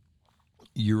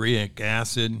uric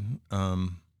acid.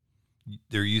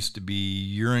 There used to be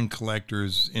urine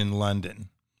collectors in London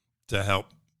to help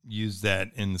use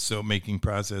that in the soap making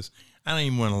process. I don't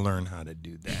even want to learn how to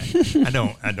do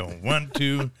that. I don't want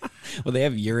to. Well, they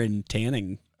have urine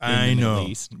tanning. I know.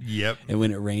 Middle East. Yep. And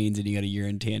when it rains and you got a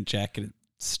urine tan check and it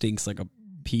stinks like a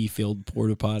pee-filled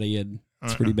porta potty and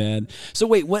it's pretty bad. So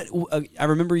wait, what? I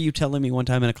remember you telling me one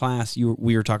time in a class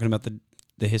we were talking about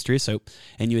the history of soap,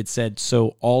 and you had said,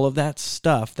 so all of that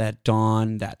stuff, that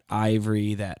Dawn, that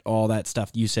Ivory, that all that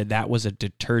stuff, you said that was a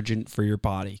detergent for your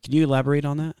body. Can you elaborate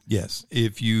on that? Yes.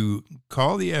 If you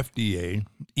call the FDA,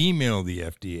 email the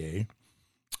FDA,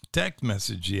 text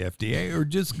message the FDA, or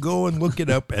just go and look it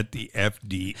up at the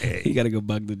FDA. You got to go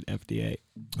bug the FDA.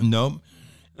 Nope.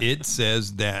 It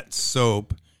says that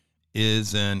soap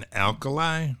is an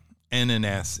alkali and an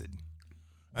acid,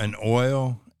 an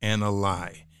oil and a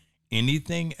lye.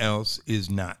 Anything else is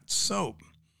not soap.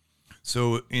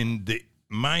 So in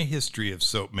my history of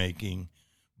soap making,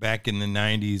 back in the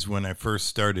 90s when I first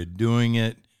started doing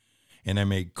it, and I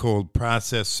made cold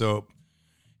processed soap,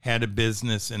 had a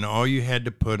business, and all you had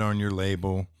to put on your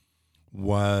label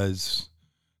was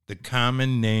the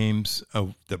common names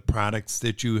of the products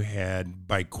that you had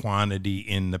by quantity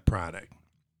in the product.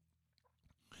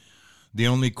 The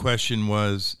only question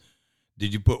was,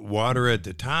 did you put water at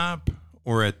the top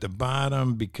or at the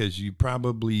bottom? Because you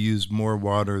probably use more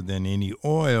water than any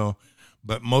oil,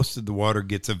 but most of the water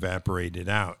gets evaporated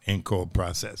out in cold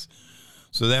process.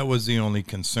 So that was the only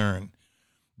concern.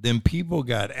 Then people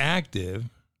got active,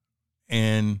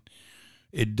 and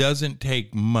it doesn't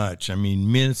take much. I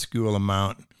mean, minuscule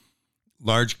amount.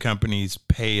 Large companies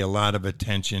pay a lot of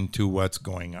attention to what's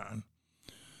going on.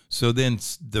 So then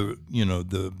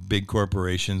the big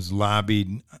corporations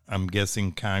lobbied, I'm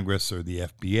guessing Congress or the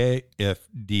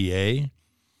FDA.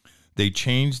 They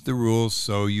changed the rules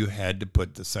so you had to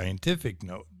put the scientific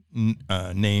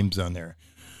names on there.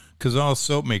 Because all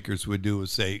soap makers would do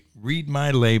was say, read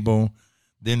my label,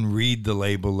 then read the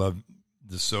label of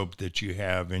the soap that you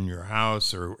have in your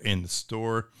house or in the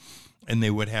store, and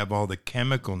they would have all the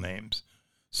chemical names.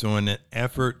 So in an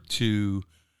effort to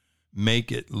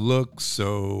make it look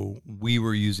so we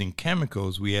were using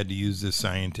chemicals, we had to use the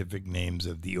scientific names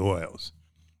of the oils.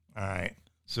 All right.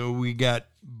 So we got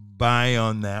by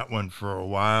on that one for a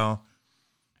while.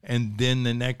 And then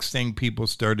the next thing people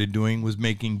started doing was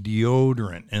making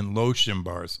deodorant and lotion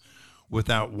bars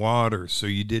without water. So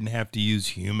you didn't have to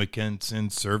use humectants and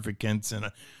surfactants and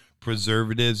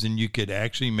preservatives, and you could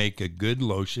actually make a good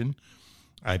lotion.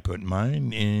 I put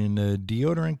mine in a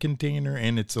deodorant container,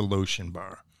 and it's a lotion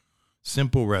bar.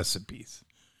 Simple recipes.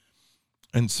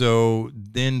 And so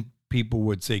then people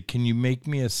would say, can you make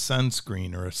me a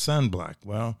sunscreen or a sunblock?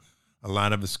 Well, a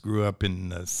lot of us grew up in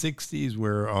the 60s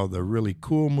where all the really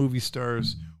cool movie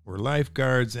stars were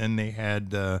lifeguards, and they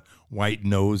had white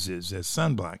noses as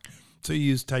sunblock. So you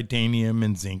use titanium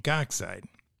and zinc oxide.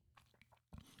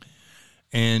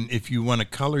 And if you want to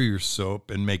color your soap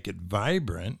and make it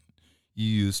vibrant, you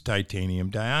use titanium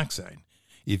dioxide.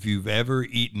 If you've ever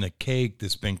eaten a cake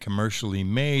that's been commercially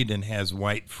made and has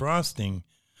white frosting,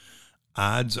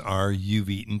 odds are you've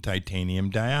eaten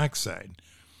titanium dioxide.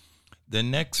 the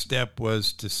next step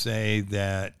was to say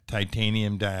that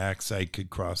titanium dioxide could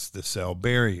cross the cell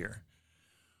barrier.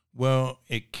 Well,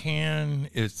 it can.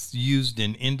 It's used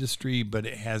in industry, but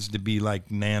it has to be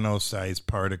like nano-sized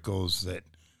particles that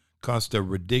cost a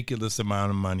ridiculous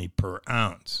amount of money per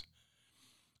ounce.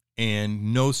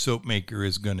 And no soap maker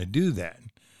is going to do that.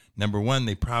 Number one,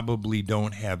 they probably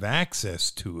don't have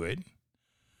access to it.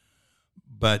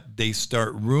 But they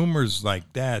start rumors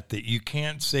like that you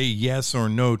can't say yes or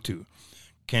no to.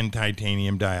 Can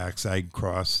titanium dioxide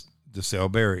cross the cell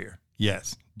barrier?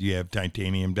 Yes. Do you have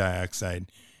titanium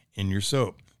dioxide in your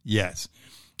soap? Yes.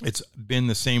 It's been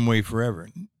the same way forever.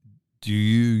 Do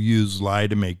you use lye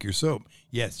to make your soap?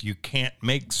 Yes. You can't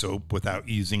make soap without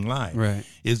using lye. Right.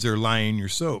 Is there lye in your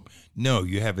soap? No.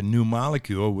 You have a new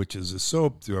molecule, which is a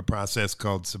soap, through a process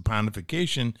called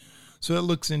saponification, so it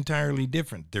looks entirely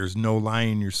different. There's no lye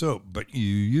in your soap, but you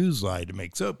use lye to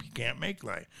make soap. You can't make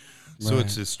lye. So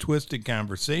It's this twisted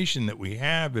conversation that we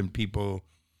have, and people,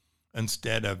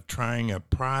 instead of trying a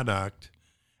product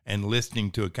and listening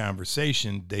to a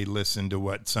conversation, they listen to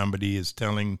what somebody is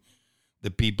telling the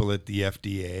people at the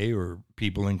FDA or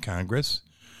people in Congress.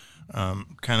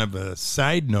 Kind of a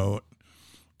side note,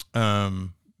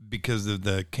 because of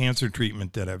the cancer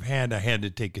treatment that I've had, I had to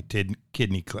take a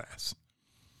kidney class.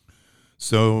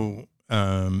 So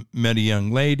met a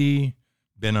young lady,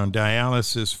 been on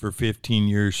dialysis for 15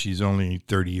 years. She's only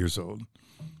 30 years old.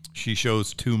 She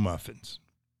shows 2 muffins.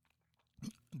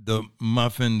 The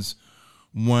muffins,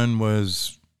 one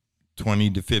was 20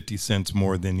 to 50 cents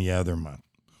more than the other muffin.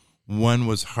 One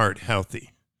was heart healthy,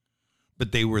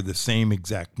 but they were the same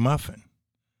exact muffin,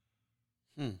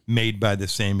 made by the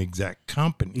same exact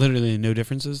company. Literally no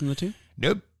differences in the two?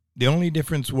 Nope. The only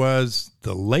difference was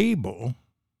the label,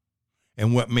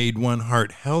 and what made one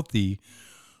heart healthy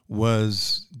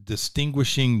was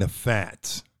distinguishing the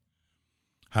fats.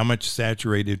 How much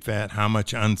saturated fat, how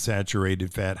much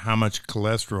unsaturated fat, how much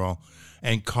cholesterol,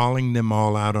 and calling them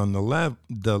all out on the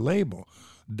label.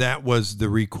 That was the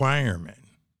requirement.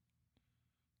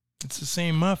 It's the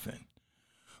same muffin.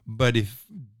 But if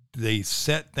they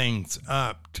set things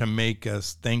up to make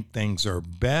us think things are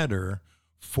better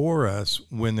for us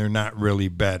when they're not really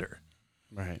better.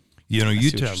 Right. You know,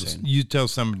 you tell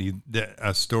somebody that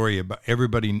a story about,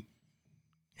 everybody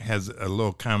has a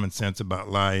little common sense about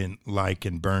lie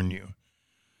can burn you.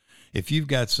 If you've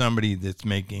got somebody that's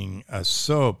making a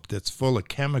soap that's full of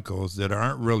chemicals that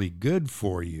aren't really good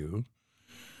for you,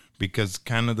 because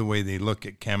kind of the way they look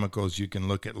at chemicals, you can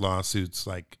look at lawsuits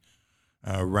like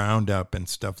Roundup and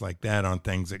stuff like that on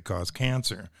things that cause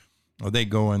cancer. Well, they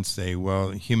go and say, well,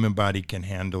 the human body can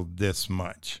handle this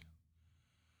much.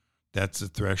 That's the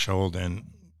threshold, and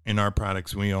in our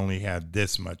products, we only have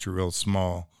this much, a real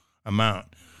small amount.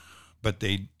 But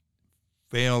they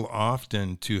fail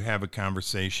often to have a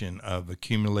conversation of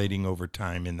accumulating over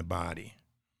time in the body.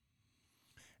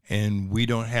 And we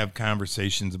don't have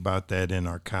conversations about that in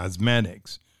our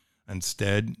cosmetics.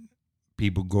 Instead,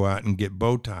 people go out and get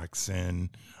Botox and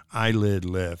eyelid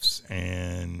lifts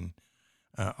and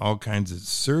all kinds of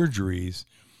surgeries,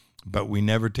 but we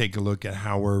never take a look at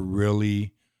how we're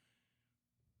really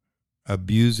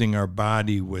abusing our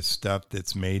body with stuff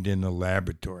that's made in a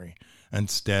laboratory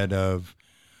instead of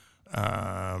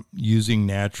using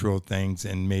natural things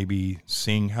and maybe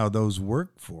seeing how those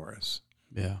work for us.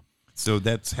 Yeah. So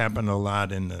that's happened a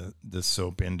lot in the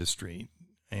soap industry.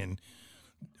 And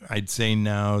I'd say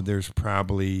now there's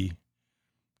probably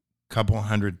a couple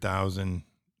 100,000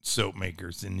 soap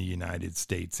makers in the United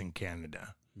States and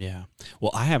Canada. Yeah.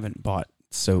 Well, I haven't bought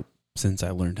soap since I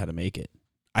learned how to make it.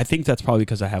 I think that's probably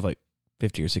because I have like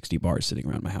 50 or 60 bars sitting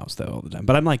around my house though all the time.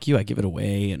 But I'm like you, I give it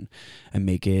away and I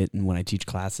make it. And when I teach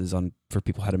classes for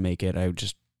people how to make it,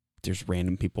 there's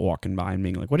random people walking by and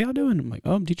being like, what are y'all doing? I'm like,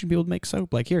 oh, I'm teaching people to make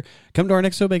soap. Like, here, come to our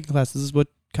next soap making class. This is what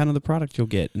kind of the product you'll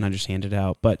get. And I just hand it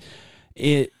out. But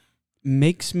it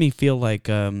makes me feel like,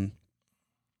 I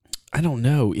don't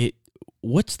know,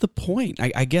 what's the point?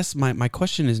 I guess my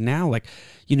question is now, like,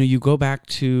 you know, you go back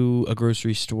to a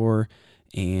grocery store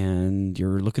and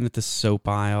you're looking at the soap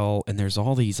aisle and there's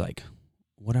all these, like,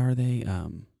 what are they?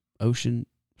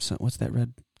 What's that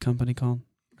red company called?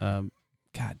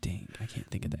 God dang, I can't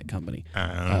think of that company.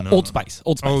 I don't know. Old Spice.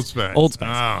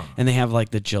 Oh. And they have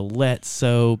like the Gillette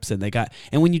soaps and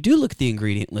and when you do look at the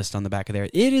ingredient list on the back of there,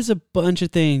 it is a bunch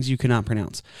of things you cannot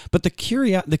pronounce. But the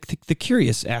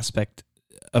curious aspect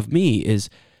of me is,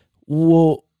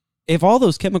 well, if all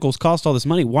those chemicals cost all this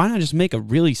money, why not just make a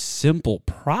really simple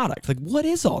product? Like, what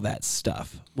is all that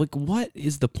stuff? Like, what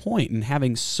is the point in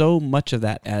having so much of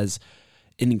that as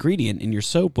an ingredient in your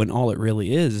soap when all it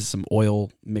really is some oil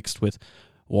mixed with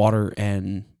water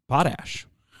and potash,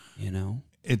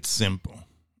 It's simple.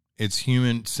 It's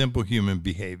simple human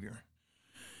behavior.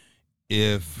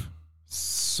 If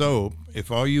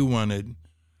all you wanted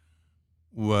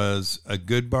was a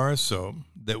good bar of soap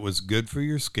that was good for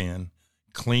your skin,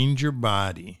 cleaned your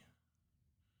body,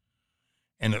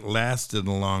 and it lasted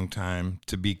a long time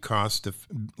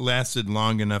lasted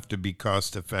long enough to be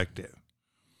cost effective.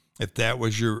 If that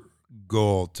was your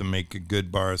goal, to make a good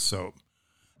bar of soap,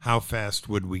 how fast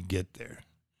would we get there?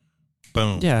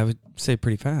 Boom. Yeah, I would say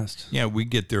pretty fast. Yeah, we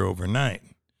get there overnight.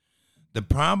 The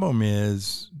problem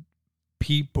is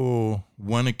people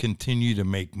want to continue to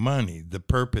make money. The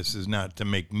purpose is not to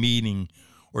make meaning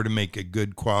or to make a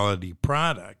good quality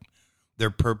product.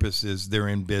 Their purpose is they're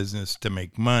in business to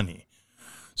make money.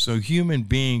 So human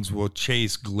beings will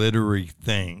chase glittery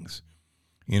things.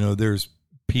 There's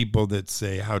people that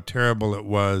say how terrible it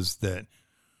was that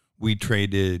we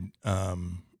traded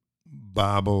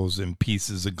baubles and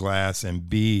pieces of glass and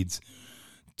beads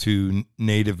to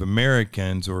Native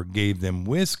Americans, or gave them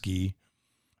whiskey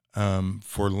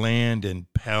for land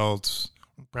and pelts.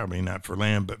 Probably not for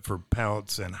land, but for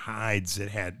pelts and hides that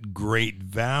had great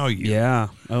value. Yeah.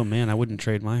 Oh, man, I wouldn't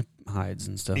trade my hides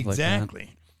and stuff like that.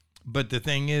 Exactly. But the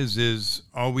thing is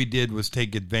all we did was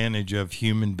take advantage of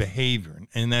human behavior.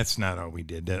 And that's not all we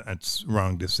did. That's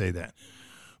wrong to say that.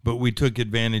 But we took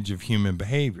advantage of human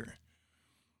behavior.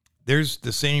 There's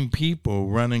the same people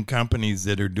running companies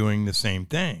that are doing the same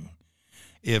thing.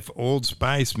 If Old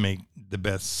Spice make the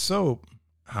best soap,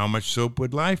 how much soap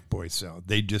would Lifebuoy sell?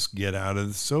 They just get out of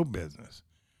the soap business.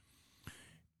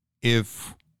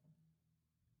 If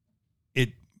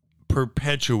it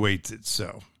perpetuates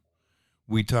itself,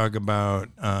 we talk about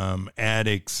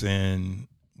addicts and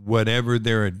whatever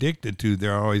they're addicted to,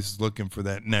 they're always looking for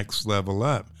that next level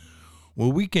up.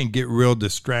 Well, we can get real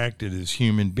distracted as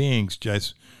human beings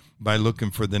just by looking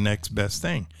for the next best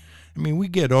thing. I mean, we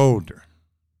get older.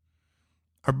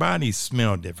 Our bodies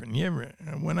smell different.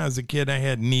 When I was a kid, I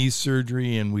had knee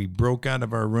surgery and we broke out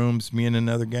of our rooms, me and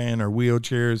another guy in our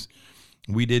wheelchairs.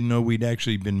 We didn't know we'd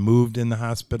actually been moved in the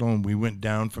hospital, and we went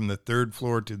down from the 3rd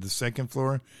floor to the 2nd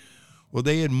floor. Well,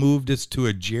 they had moved us to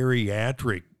a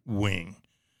geriatric wing,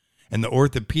 and the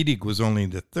orthopedic was only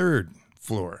the 3rd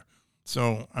floor.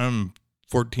 So I'm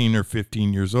 14 or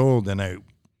 15 years old, and I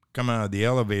come out of the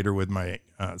elevator with my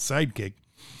sidekick,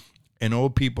 and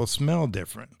old people smell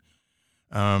different.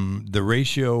 The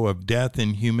ratio of death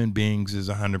in human beings is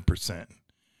 100%,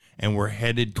 and we're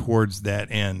headed towards that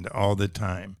end all the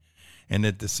time. And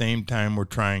at the same time, we're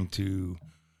trying to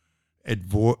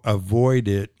avoid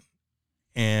it,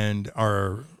 and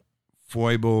our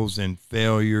foibles and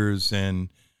failures and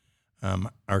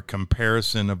our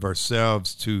comparison of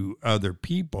ourselves to other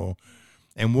people,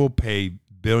 and we'll pay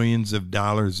billions of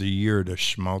dollars a year to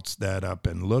schmaltz that up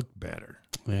and look better.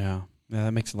 Yeah,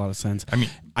 that makes a lot of sense. I mean,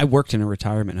 I worked in a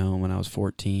retirement home when I was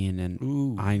 14, and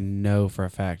ooh. I know for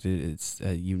a fact it's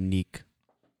a unique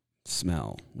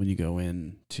smell when you go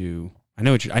in to. I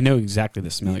know exactly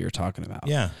the smell you're talking about.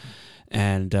 Yeah,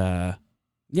 and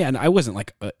and I wasn't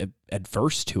like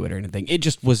adverse to it or anything. It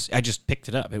just was. I just picked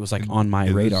it up. It was like on my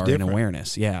radar and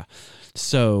awareness. Yeah,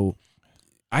 so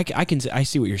I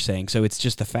see what you're saying. So it's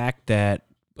just the fact that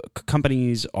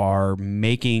companies are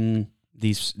making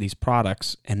these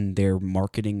products and they're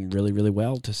marketing really, really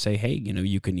well to say, hey,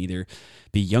 you can either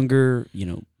be younger,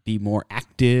 be more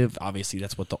active. Obviously,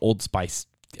 that's what the Old Spice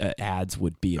ads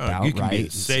would be about, you can right? be a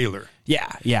sailor.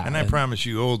 Yeah. And I promise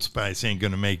you, Old Spice ain't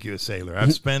going to make you a sailor.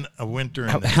 I've spent a winter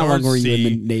in the How North long were you Sea,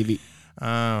 in the Navy?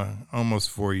 Almost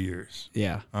 4 years.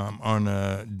 Yeah. On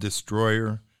a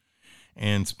destroyer,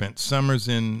 and spent summers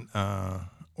in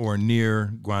or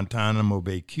near Guantanamo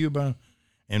Bay, Cuba,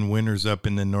 and winters up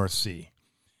in the North Sea.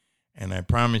 And I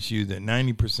promise you that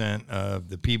 90% of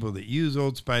the people that use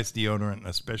Old Spice deodorant,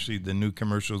 especially the new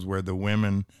commercials where the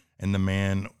women and the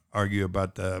man argue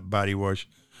about the body wash,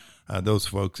 those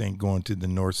folks ain't going to the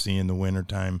North Sea in the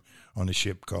wintertime on a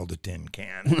ship called the Tin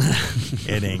Can.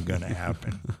 It ain't going to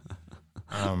happen.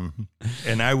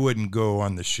 And I wouldn't go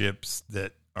on the ships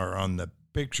that are on the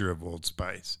picture of Old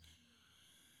Spice.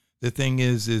 The thing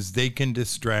is they can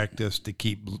distract us to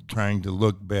keep trying to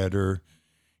look better.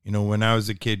 When I was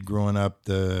a kid growing up,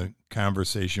 the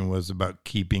conversation was about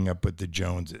keeping up with the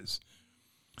Joneses.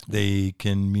 They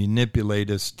can manipulate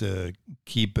us to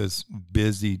keep us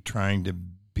busy trying to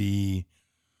be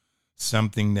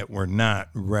something that we're not,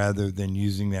 rather than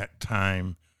using that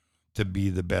time to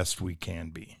be the best we can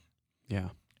be. Yeah.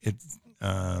 It's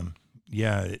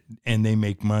and they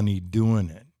make money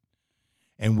doing it.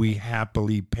 And we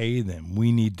happily pay them.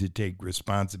 We need to take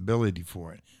responsibility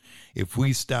for it. If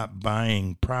we stop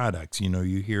buying products,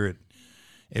 you hear it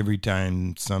every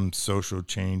time some social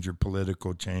change or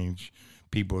political change,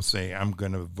 people say, I'm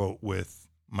going to vote with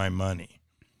my money.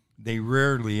 They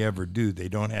rarely ever do. They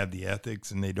don't have the ethics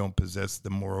and they don't possess the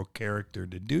moral character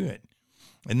to do it.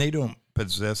 And they don't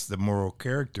possess the moral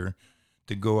character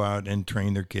to go out and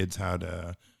train their kids how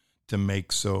to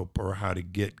make soap or how to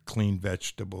get clean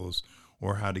vegetables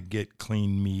or how to get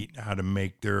clean meat, how to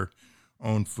make their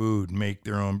own food, make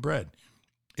their own bread.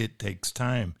 It takes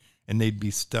time. And they'd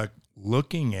be stuck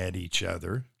looking at each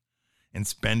other and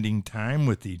spending time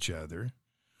with each other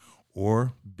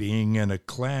or being in a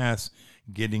class,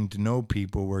 getting to know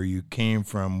people, where you came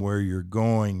from, where you're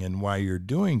going, and why you're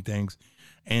doing things,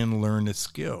 and learn a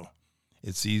skill.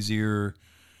 It's easier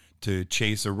to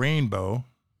chase a rainbow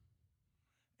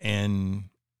and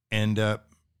end up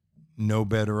no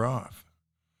better off.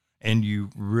 And you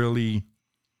really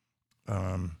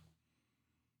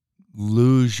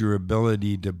lose your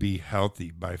ability to be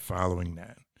healthy by following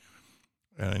that.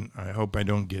 And I hope I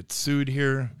don't get sued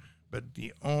here, but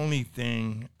the only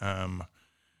thing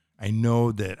I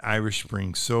know that Irish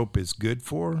Spring soap is good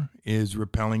for is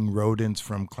repelling rodents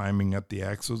from climbing up the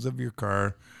axles of your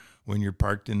car when you're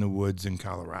parked in the woods in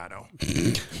Colorado.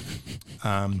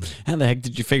 How the heck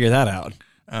did you figure that out?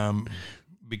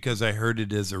 Because I heard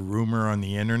it as a rumor on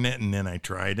the internet, and then I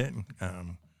tried it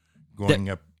going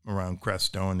up around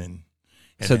Crestone. And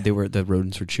so the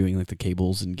rodents were chewing like the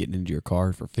cables and getting into your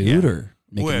car for food, or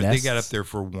making nests? They got up there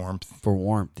for warmth. For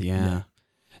warmth, yeah.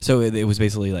 So it was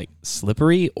basically like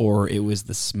slippery, or it was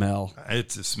the smell?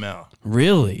 It's the smell.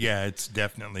 Really? Yeah, it's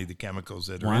definitely the chemicals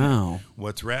that are in it.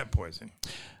 What's rat poison?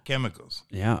 Chemicals.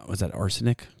 Yeah. Was that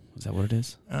arsenic? Is that what it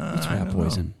is? What's rat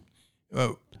poison?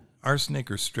 Oh,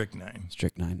 arsenic or strychnine.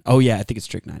 Strychnine. Oh, yeah, I think it's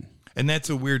strychnine. And that's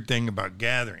a weird thing about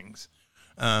gatherings.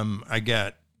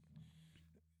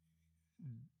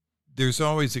 There's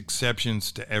always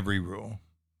exceptions to every rule.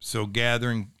 So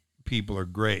gathering people are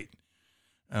great.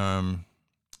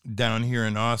 Down here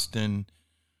in Austin,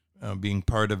 being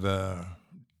part of this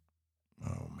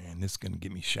is going to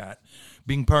get me shot.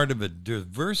 Being part of a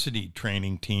diversity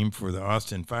training team for the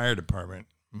Austin Fire Department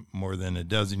more than a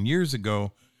dozen years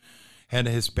ago, had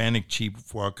a Hispanic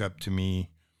chief walk up to me,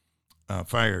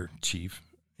 fire chief,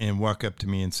 and walk up to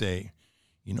me and say,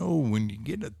 when you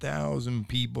get 1,000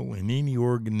 people in any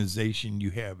organization,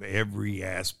 you have every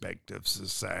aspect of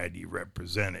society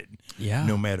represented. Yeah.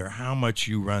 No matter how much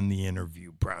you run the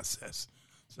interview process.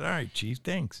 I said, all right, Chief,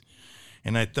 thanks.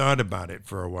 And I thought about it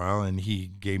for a while, and he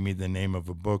gave me the name of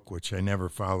a book, which I never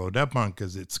followed up on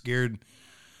because it scared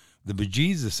the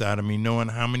bejesus out of me, knowing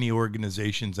how many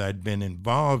organizations I'd been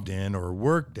involved in or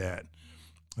worked at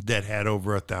that had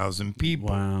over 1,000 people.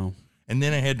 Wow. And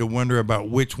then I had to wonder about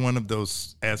which one of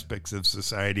those aspects of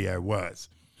society I was.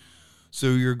 So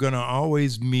you're going to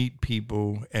always meet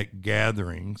people at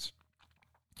gatherings,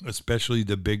 especially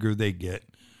the bigger they get,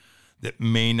 that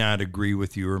may not agree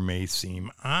with you or may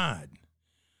seem odd.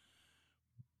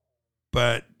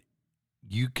 But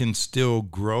you can still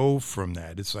grow from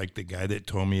that. It's like the guy that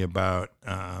told me about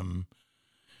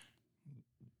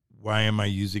why am I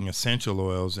using essential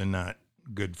oils and not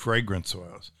good fragrance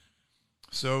oils.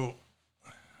 So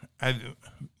I've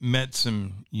met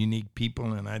some unique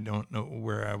people, and I don't know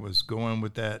where I was going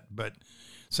with that, but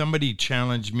somebody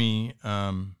challenged me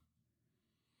on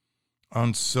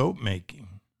soap making.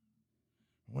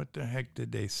 What the heck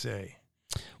did they say?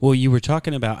 Well, you were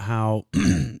talking about how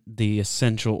the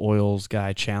essential oils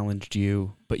guy challenged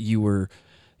you, but you were,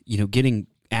 getting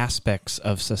aspects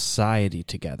of society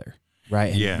together,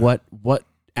 right? And yeah. What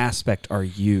aspect are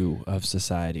you of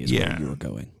society is where you were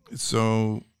going?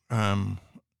 So, oh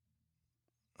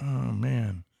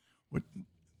man,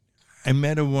 I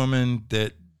met a woman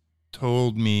that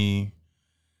told me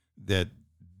that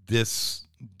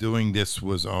doing this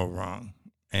was all wrong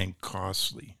and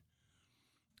costly.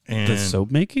 And the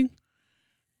soap making?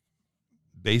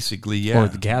 Basically, yeah. Or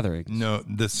the gathering? No,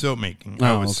 the soap making. Oh,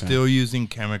 I was okay. still using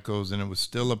chemicals, and it was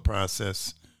still a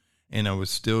process, and I was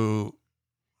still...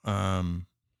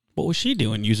 What was she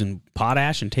doing? Using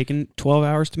potash and taking 12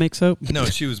 hours to make soap? No,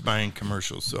 she was buying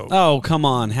commercial soap. Oh, come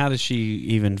on. How does she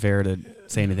even fare to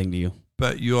say anything to you?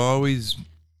 But you always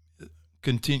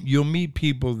continue. You'll meet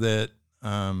people that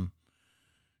kind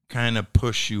of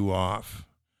push you off.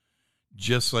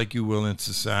 Just like you will in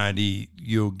society,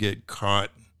 you'll get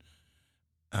caught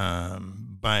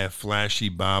by a flashy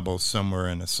bauble somewhere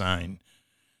in a sign.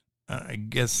 I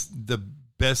guess the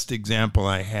best example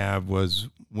I have was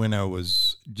when I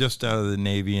was just out of the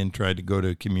Navy and tried to go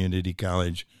to community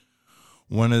college.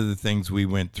 One of the things we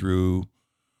went through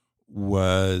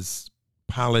was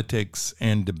politics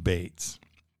and debates.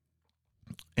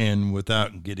 And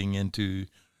without getting into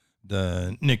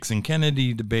the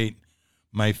Nixon-Kennedy debate,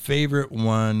 my favorite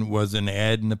one was an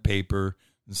ad in the paper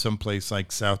in someplace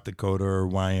like South Dakota or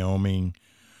Wyoming,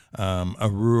 a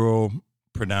rural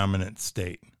predominant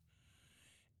state.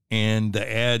 And the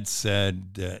ad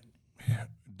said that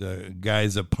the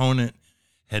guy's opponent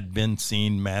had been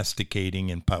seen masticating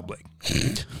in public.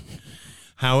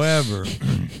 However,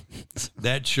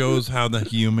 that shows how the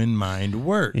human mind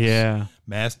works. Yeah.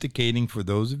 Masticating, for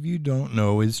those of you who don't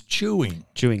know, is chewing.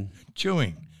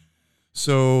 Chewing.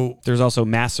 So there's also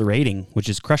macerating, which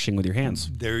is crushing with your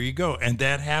hands. There you go. And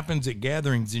that happens at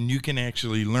gatherings, and you can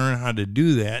actually learn how to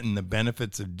do that and the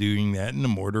benefits of doing that in the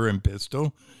mortar and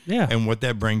pestle. Yeah. And what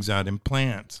that brings out in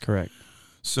plants. Correct.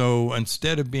 So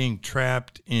instead of being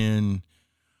trapped in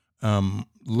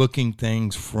looking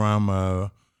things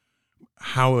from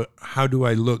how do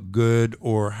I look good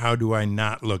or how do I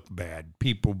not look bad,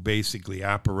 people basically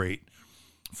operate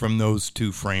from those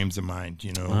two frames of mind,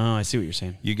 you know. Oh, I see what you're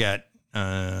saying. You got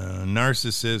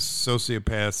narcissists,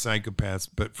 sociopaths, psychopaths,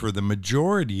 but for the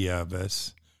majority of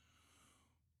us,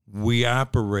 we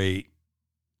operate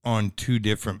on two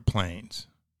different planes.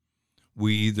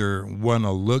 We either want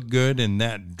to look good and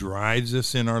that drives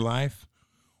us in our life,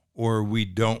 or we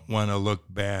don't want to look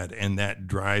bad and that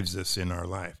drives us in our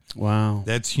life. Wow.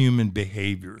 That's human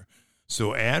behavior.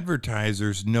 So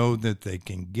advertisers know that they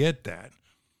can get that.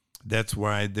 That's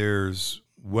why there's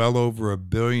well over $1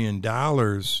 billion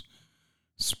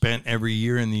spent every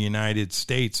year in the United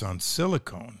States on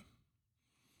silicone.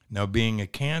 Now, being a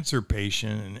cancer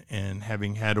patient and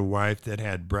having had a wife that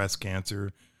had breast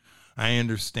cancer, I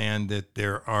understand that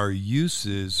there are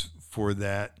uses for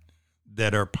that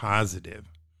are positive.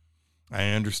 I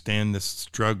understand the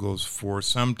struggles for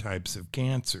some types of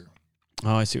cancer.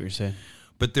 Oh, I see what you're saying.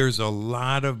 But there's a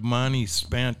lot of money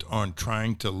spent on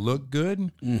trying to look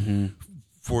good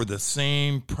for the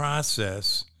same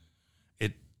process.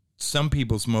 Some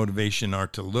people's motivation are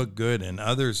to look good and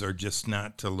others are just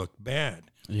not to look bad.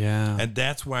 Yeah. And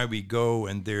that's why we go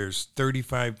and there's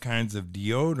 35 kinds of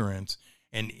deodorants.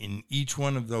 And in each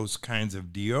one of those kinds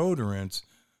of deodorants,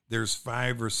 there's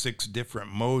 5 or 6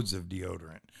 different modes of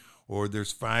deodorant, or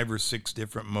there's 5 or 6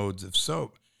 different modes of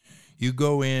soap. You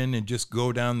go in and just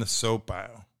go down the soap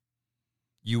aisle.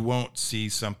 You won't see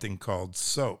something called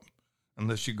soap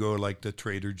unless you go like to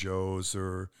Trader Joe's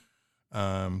or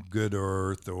Good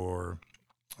Earth or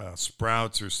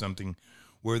Sprouts or something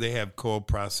where they have cold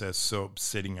processed soap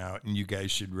sitting out, and you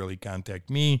guys should really contact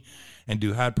me and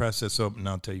do hot processed soap, and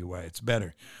I'll tell you why it's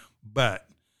better. But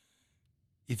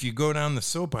if you go down the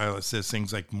soap aisle, it says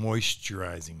things like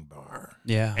moisturizing bar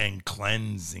and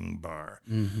cleansing bar.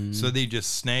 Mm-hmm. So they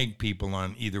just snag people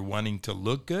on either wanting to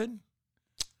look good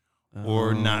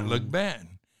or not look bad.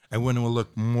 I want to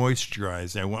look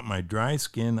moisturized. I want my dry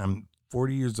skin. I'm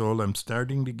 40 years old. I'm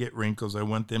starting to get wrinkles. I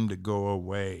want them to go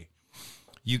away.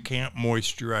 You can't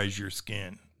moisturize your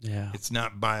skin. Yeah. It's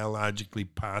not biologically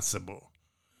possible.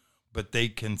 But they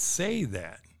can say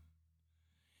that.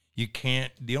 You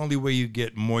can't. The only way you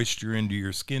get moisture into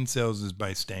your skin cells is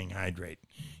by staying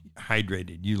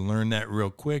hydrated. You learn that real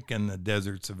quick in the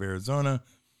deserts of Arizona.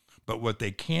 But what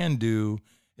they can do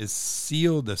is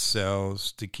seal the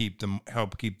cells to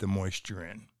help keep the moisture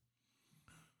in.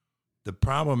 The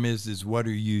problem is what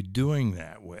are you doing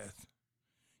that with?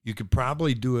 You could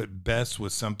probably do it best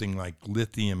with something like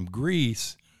lithium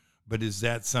grease, but is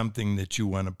that something that you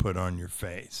want to put on your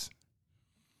face?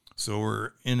 So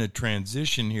we're in a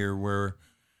transition here where,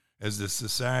 as a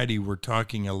society, we're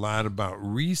talking a lot about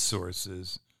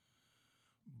resources,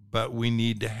 but we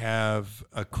need to have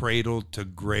a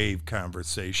cradle-to-grave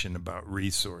conversation about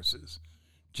resources,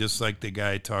 just like the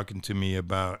guy talking to me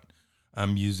about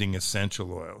using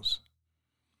essential oils.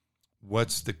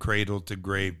 What's the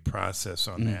cradle-to-grave process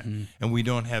on that? And we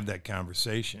don't have that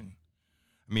conversation.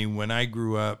 I mean, when I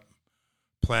grew up,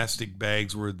 plastic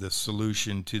bags were the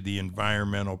solution to the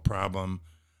environmental problem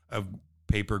of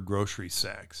paper grocery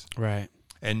sacks. Right.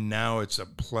 And now it's a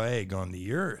plague on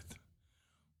the earth.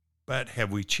 But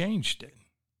have we changed it?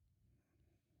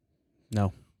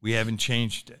 No. We haven't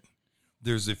changed it.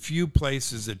 There's a few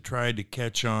places that tried to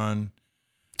catch on.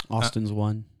 Austin's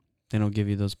one. They don't give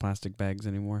you those plastic bags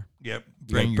anymore. Yep.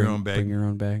 Bring your own bag. Bring your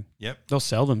own bag. Yep. They'll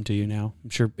sell them to you now. I'm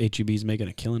sure HEB's making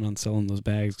a killing on selling those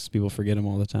bags because people forget them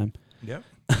all the time. Yep.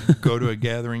 Go to a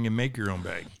gathering and make your own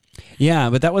bag. Yeah,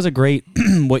 but that was a great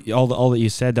all that you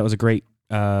said. That was a great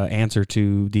answer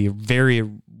to the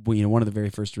one of the very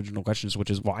first original questions, which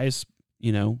is why is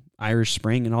Irish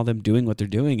Spring and all them doing what they're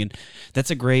doing, and that's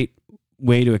a great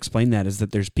way to explain that. Is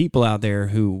that there's people out there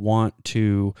who want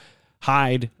to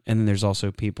hide, and then there's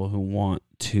also people who want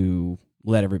to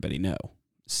let everybody know.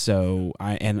 So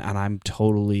I'm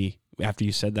totally, after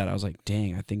you said that, I was like,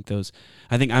 dang, I think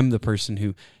I'm the person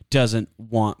who doesn't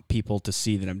want people to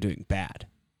see that I'm doing bad,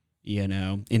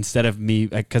 instead of me,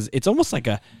 because it's almost like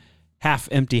a half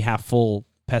empty, half full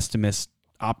pessimist,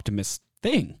 optimist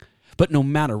thing. But no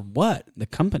matter what, the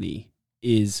company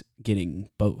is getting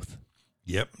both.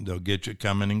 Yep, they'll get you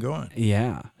coming and going.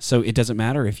 Yeah. So it doesn't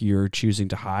matter if you're choosing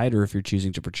to hide or if you're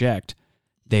choosing to project,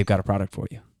 they've got a product for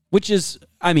you. Which is,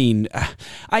 I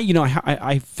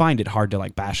find it hard to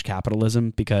like bash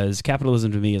capitalism, because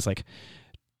capitalism to me is like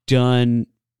done.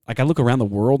 Like I look around the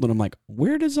world and I'm like,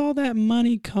 where does all that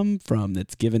money come from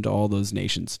that's given to all those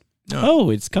nations? Oh,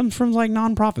 it comes from like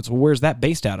nonprofits. Well, where's that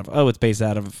based out of? Oh, it's based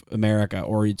out of America,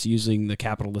 or it's using the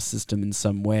capitalist system in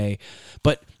some way.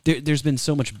 But there's been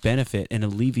so much benefit and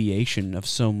alleviation of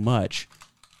so much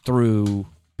through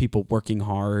people working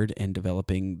hard and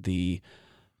developing the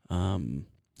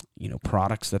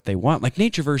products that they want. Like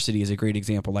Natureversity is a great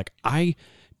example. Like I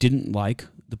didn't like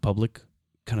the public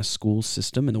kind of school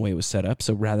system and the way it was set up.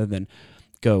 So rather than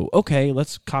go, okay,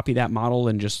 let's copy that model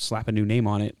and just slap a new name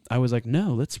on it, I was like,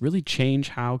 no, let's really change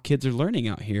how kids are learning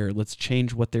out here. Let's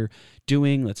change what they're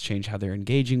doing. Let's change how they're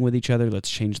engaging with each other. Let's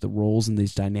change the roles and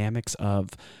these dynamics of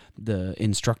the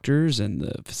instructors and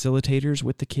the facilitators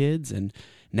with the kids. And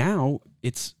now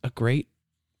it's a great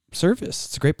service.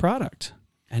 It's a great product.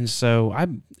 And so I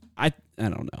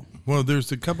don't know. Well,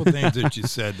 there's a couple things that you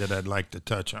said that I'd like to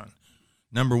touch on.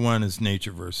 Number one is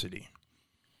Natureversity.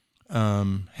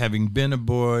 Having been a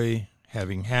boy,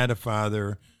 having had a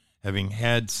father, having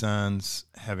had sons,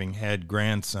 having had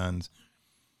grandsons,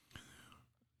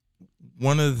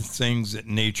 one of the things that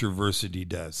Natureversity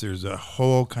does, there's a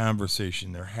whole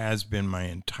conversation, there has been my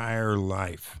entire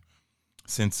life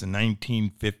since the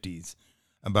 1950s,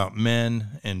 about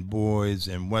men and boys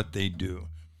and what they do.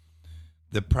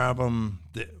 The problem,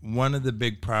 one of the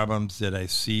big problems that I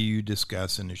see you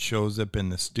discuss, and it shows up in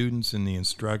the students and the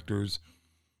instructors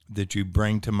that you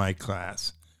bring to my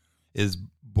class, is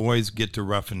boys get to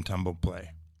rough and tumble play.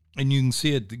 And you can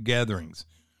see it at the gatherings.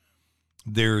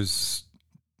 There's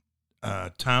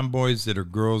tomboys that are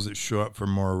girls that show up for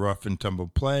more rough and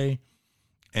tumble play,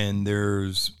 and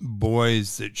there's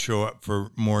boys that show up for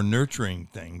more nurturing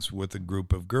things with a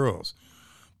group of girls.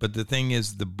 But the thing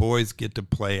is, the boys get to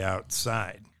play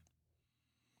outside.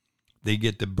 They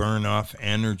get to burn off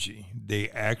energy. They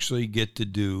actually get to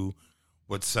do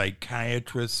what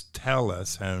psychiatrists tell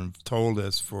us and have told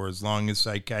us for as long as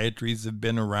psychiatrists have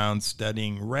been around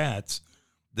studying rats,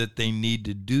 that they need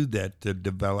to do that to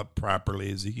develop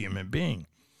properly as a human being.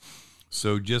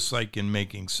 So just like in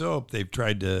making soap, they've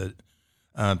tried to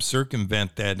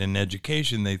circumvent that in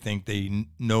education. They think they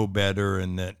know better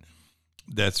and that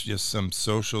that's just some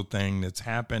social thing that's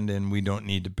happened and we don't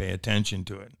need to pay attention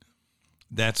to it.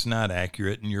 That's not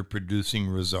accurate, and you're producing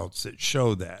results that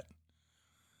show that.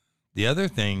 The other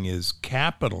thing is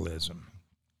capitalism.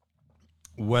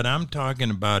 What I'm talking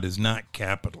about is not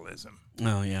capitalism.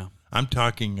 Oh, yeah. I'm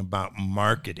talking about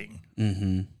marketing.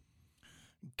 Mm-hmm.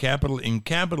 In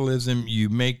capitalism, you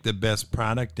make the best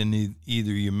product, and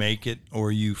either you make it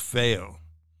or you fail.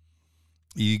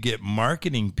 You get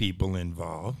marketing people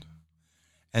involved,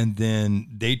 and then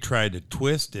they try to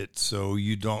twist it so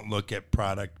you don't look at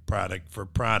product for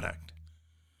product.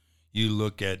 You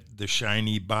look at the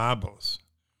shiny baubles.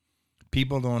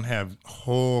 People don't have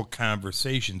whole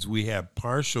conversations. We have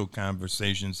partial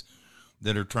conversations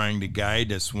that are trying to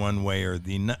guide us one way or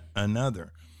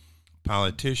another.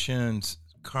 Politicians,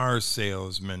 car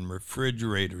salesmen,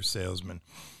 refrigerator salesmen,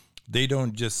 they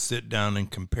don't just sit down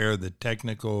and compare the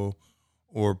technical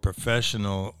or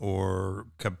professional or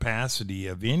capacity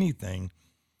of anything.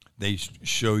 They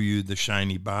show you the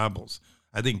shiny baubles.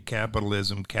 I think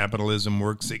capitalism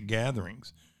works at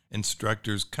gatherings.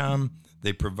 Instructors come,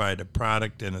 they provide a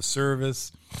product and a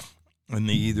service, and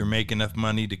they either make enough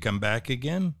money to come back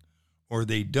again or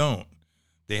they don't.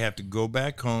 They have to go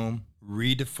back home,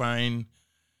 redefine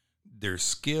their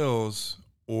skills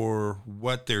or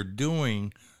what they're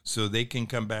doing so they can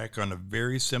come back on a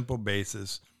very simple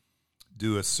basis,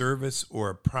 do a service or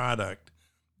a product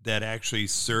that actually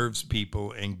serves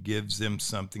people and gives them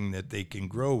something that they can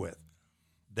grow with.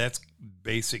 That's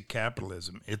basic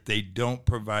capitalism. If they don't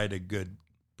provide a good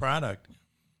product,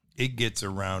 it gets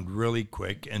around really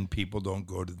quick and people don't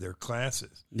go to their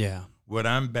classes. Yeah. What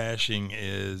I'm bashing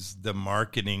is the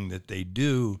marketing that they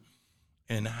do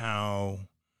and how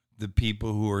the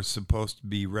people who are supposed to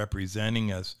be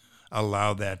representing us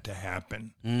allow that to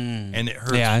happen. And it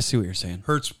hurts. Yeah, I see what you're saying.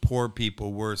 Hurts poor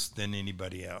people worse than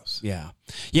anybody else. Yeah.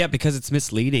 Yeah, because it's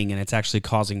misleading and it's actually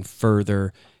causing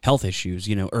further health issues.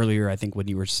 Earlier, I think when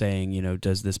you were saying,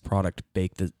 does this product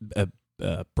break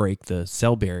the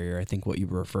cell barrier, I think what you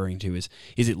were referring to is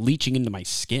it leaching into my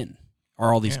skin?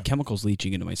 Are all these chemicals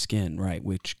leaching into my skin, right?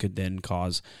 Which could then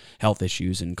cause health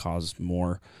issues and cause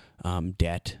more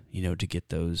debt, to get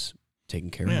those taken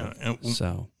care of. And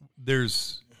so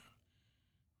there's...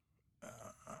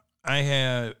 I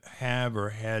have or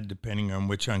had, depending on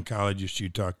which oncologist you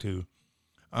talk to,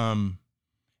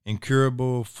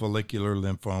 incurable follicular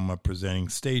lymphoma presenting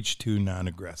stage 2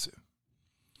 non-aggressive.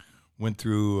 Went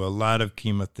through a lot of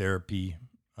chemotherapy,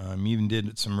 even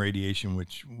did some radiation,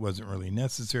 which wasn't really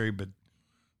necessary, but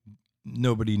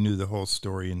nobody knew the whole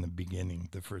story in the beginning,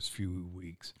 the first few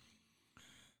weeks.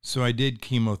 So I did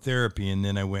chemotherapy, and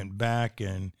then I went back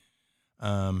and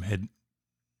had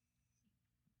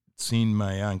seen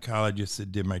my oncologist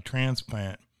that did my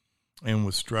transplant and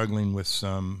was struggling with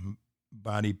some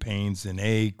body pains and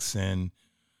aches and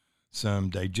some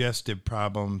digestive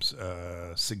problems,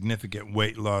 significant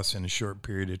weight loss in a short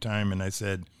period of time. And I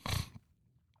said,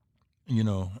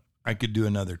 I could do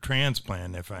another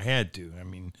transplant if I had to. I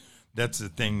mean, that's the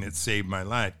thing that saved my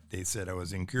life. They said I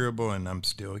was incurable and I'm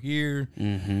still here.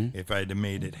 Mm-hmm. If I'd have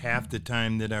made it half the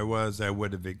time that I was, I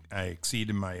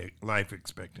exceeded my life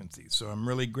expectancy. So I'm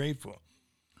really grateful.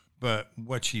 But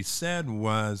what she said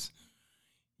was,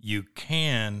 you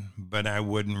can, but I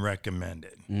wouldn't recommend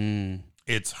it.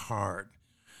 It's hard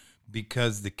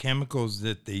because the chemicals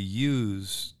that they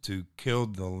use to kill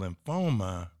the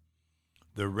lymphoma,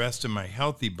 the rest of my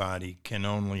healthy body can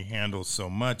only handle so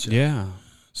much of it.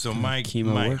 So my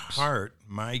heart,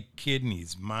 my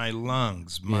kidneys, my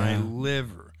lungs, my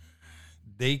liver,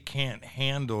 they can't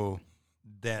handle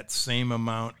that same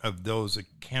amount of those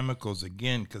chemicals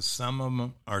again, because some of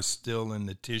them are still in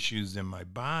the tissues in my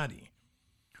body.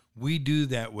 We do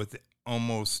that with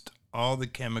almost all the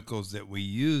chemicals that we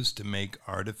use to make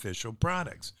artificial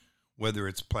products, whether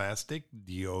it's plastic,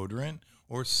 deodorant,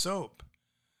 or soap.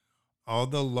 All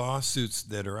the lawsuits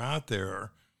that are out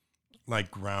there, like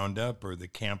Roundup or the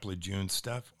Camp Lejeune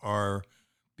stuff, are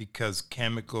because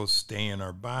chemicals stay in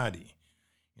our body.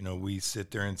 We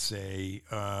sit there and say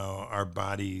our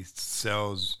body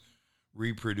cells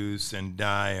reproduce and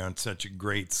die on such a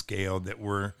great scale that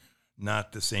we're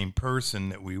not the same person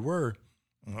that we were.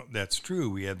 Well, that's true.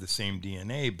 We have the same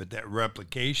DNA, but that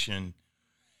replication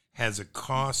has a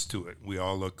cost to it. We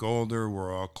all look older.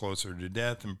 We're all closer to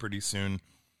death, and pretty soon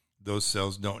those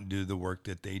cells don't do the work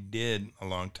that they did a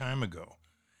long time ago.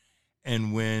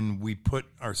 And when we put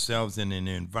ourselves in an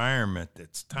environment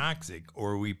that's toxic,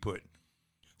 or we put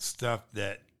stuff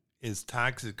that is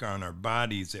toxic on our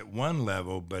bodies at one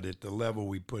level, but at the level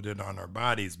we put it on our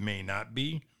bodies may not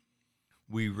be,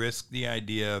 we risk the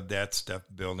idea of that stuff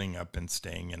building up and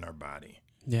staying in our body.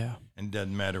 Yeah. And it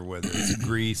doesn't matter whether it's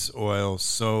grease, oil,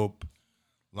 soap,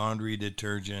 laundry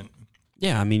detergent.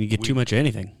 Yeah, I mean, you get too much of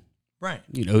anything. Right.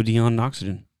 OD on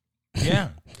oxygen. Yeah.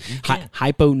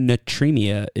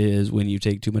 Hyponatremia is when you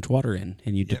take too much water in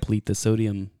and you deplete the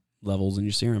sodium levels in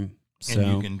your serum. So,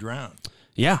 and you can drown.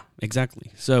 Yeah,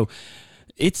 exactly. So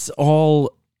it's all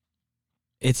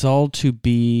to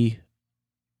be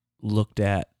looked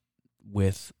at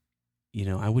with,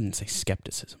 I wouldn't say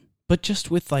skepticism, but just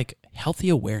with like healthy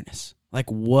awareness. Like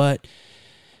what,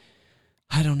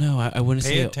 I don't know. I wouldn't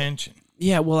say. Pay attention.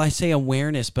 Yeah, well, I say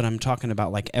awareness, but I'm talking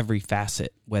about like every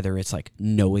facet, whether it's like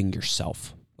knowing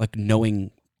yourself, like knowing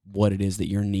what it is that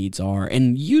your needs are.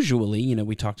 And usually,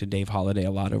 we talked to Dave Holliday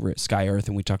a lot over at Sky Earth,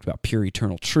 and we talked about pure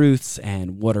eternal truths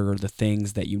and what are the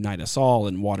things that unite us all,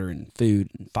 and water and food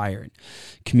and fire and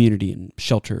community and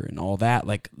shelter and all that.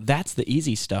 Like that's the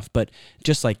easy stuff. But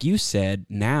just like you said,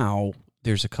 now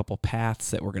there's a couple paths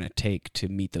that we're going to take to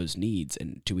meet those needs.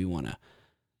 And do we want to,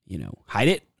 hide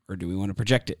it, or do we want to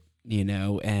project it?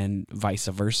 And vice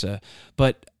versa.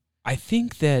 But I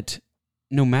think that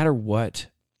no matter what,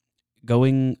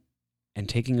 going and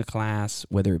taking a class,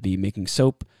 whether it be making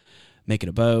soap, making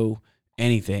a bow,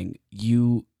 anything,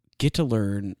 you get to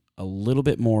learn a little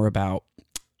bit more about,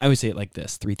 I would say it like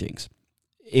this, 3 things.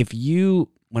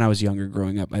 When I was younger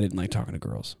growing up, I didn't like talking to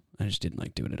girls. I just didn't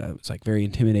like doing it. I was like very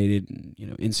intimidated and,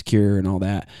 insecure and all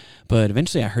that. But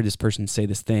eventually I heard this person say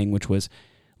this thing, which was,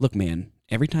 look, man,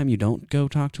 every time you don't go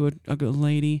talk to a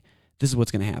lady, this is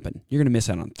what's going to happen. You're going to miss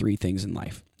out on 3 things in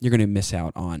life. You're going to miss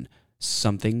out on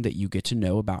something that you get to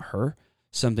know about her,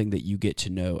 something that you get to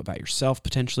know about yourself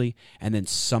potentially, and then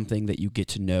something that you get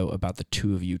to know about the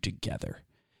two of you together.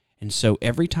 And so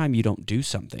every time you don't do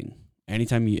something,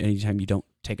 anytime you don't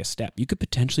take a step, you could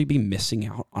potentially be missing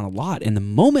out on a lot. And the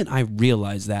moment I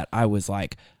realized that, I was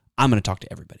like, I'm going to talk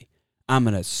to everybody. I'm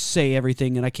going to say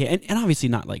everything that I can. And obviously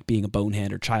not like being a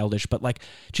bonehead or childish, but like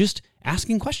just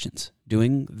asking questions,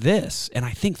 doing this. And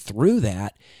I think through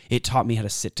that, it taught me how to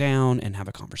sit down and have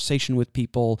a conversation with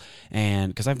people.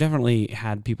 And because I've definitely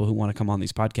had people who want to come on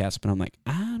these podcasts, but I'm like,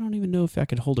 I don't even know if I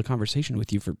could hold a conversation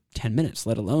with you for 10 minutes,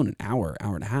 let alone an hour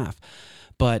and a half.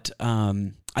 But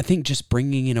I think just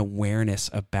bringing in awareness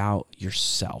about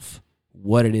yourself,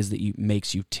 what it is that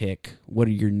makes you tick, what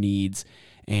are your needs.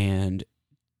 And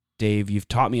Dave, you've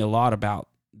taught me a lot about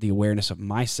the awareness of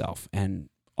myself and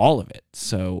all of it.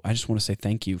 So I just want to say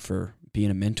thank you for being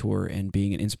a mentor and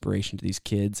being an inspiration to these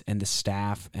kids and the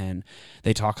staff. And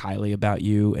they talk highly about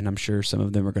you, and I'm sure some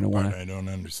of them are going to want to. I don't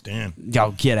understand.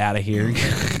 Y'all get out of here.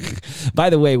 By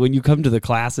the way, when you come to the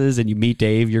classes and you meet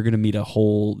Dave, you're going to meet a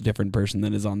whole different person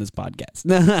that is on this podcast.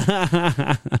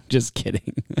 Just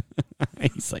kidding.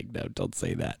 He's like, no, don't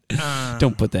say that.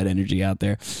 Don't put that energy out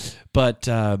there. But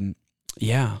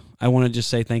yeah, I want to just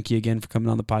say thank you again for coming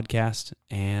on the podcast.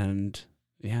 And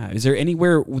yeah, is there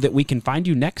anywhere that we can find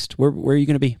you next? Where are you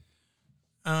going to be?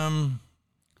 Let's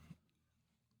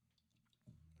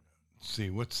see,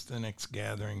 what's the next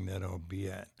gathering that I'll be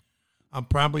at? I'll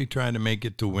probably try to make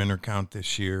it to Wintercount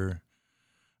this year.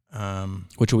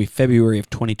 Which will be February of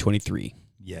 2023.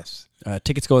 Yes.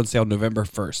 Tickets go on sale November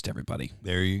 1st, everybody.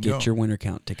 There you go. Get your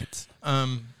Wintercount tickets.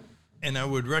 And I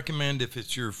would recommend, if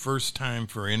it's your first time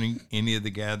for any of the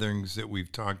gatherings that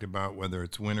we've talked about, whether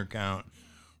it's Wintercount,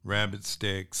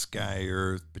 Rabbitstick, Sky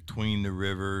Earth, Between the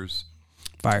Rivers,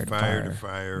 Fire to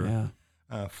Fire,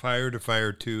 Fire to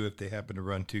Fire 2, if they happen to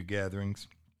run 2 gatherings,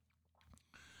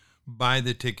 buy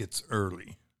the tickets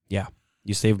early. Yeah,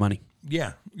 you save money.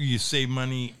 Yeah, you save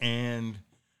money, and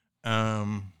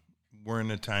we're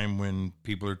in a time when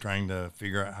people are trying to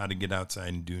figure out how to get outside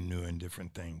and do new and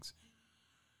different things.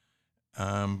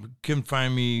 Can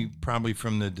find me probably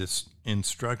from the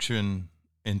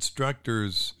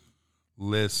instructors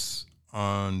lists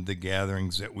on the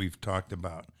gatherings that we've talked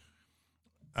about.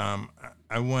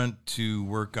 I want to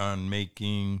work on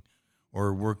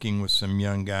working with some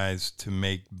young guys to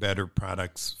make better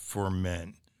products for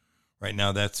men. Right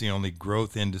now, that's the only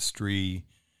growth industry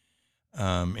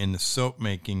in the soap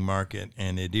making market,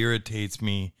 and it irritates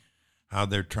me how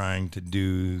they're trying to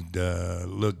do the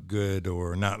look good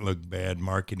or not look bad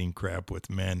marketing crap with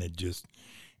men. It just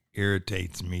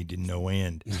irritates me to no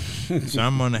end. So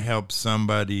I'm going to help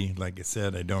somebody. Like I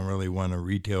said, I don't really want a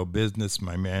retail business.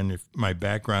 My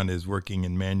background is working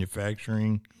in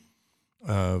manufacturing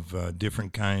of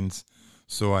different kinds,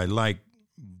 so I like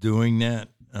doing that.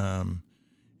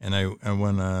 And I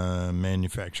want to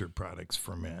manufacture products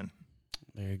for men.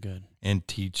 Very good. And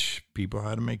teach people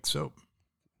how to make soap.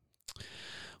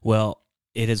 Well,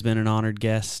 it has been an honor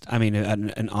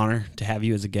to have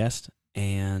you as a guest.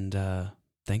 And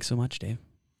thanks so much, Dave.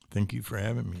 Thank you for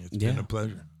having me. It's been a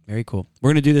pleasure. Very cool. We're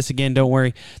going to do this again. Don't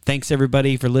worry. Thanks,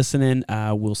 everybody, for listening.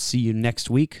 We'll see you next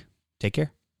week. Take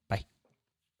care.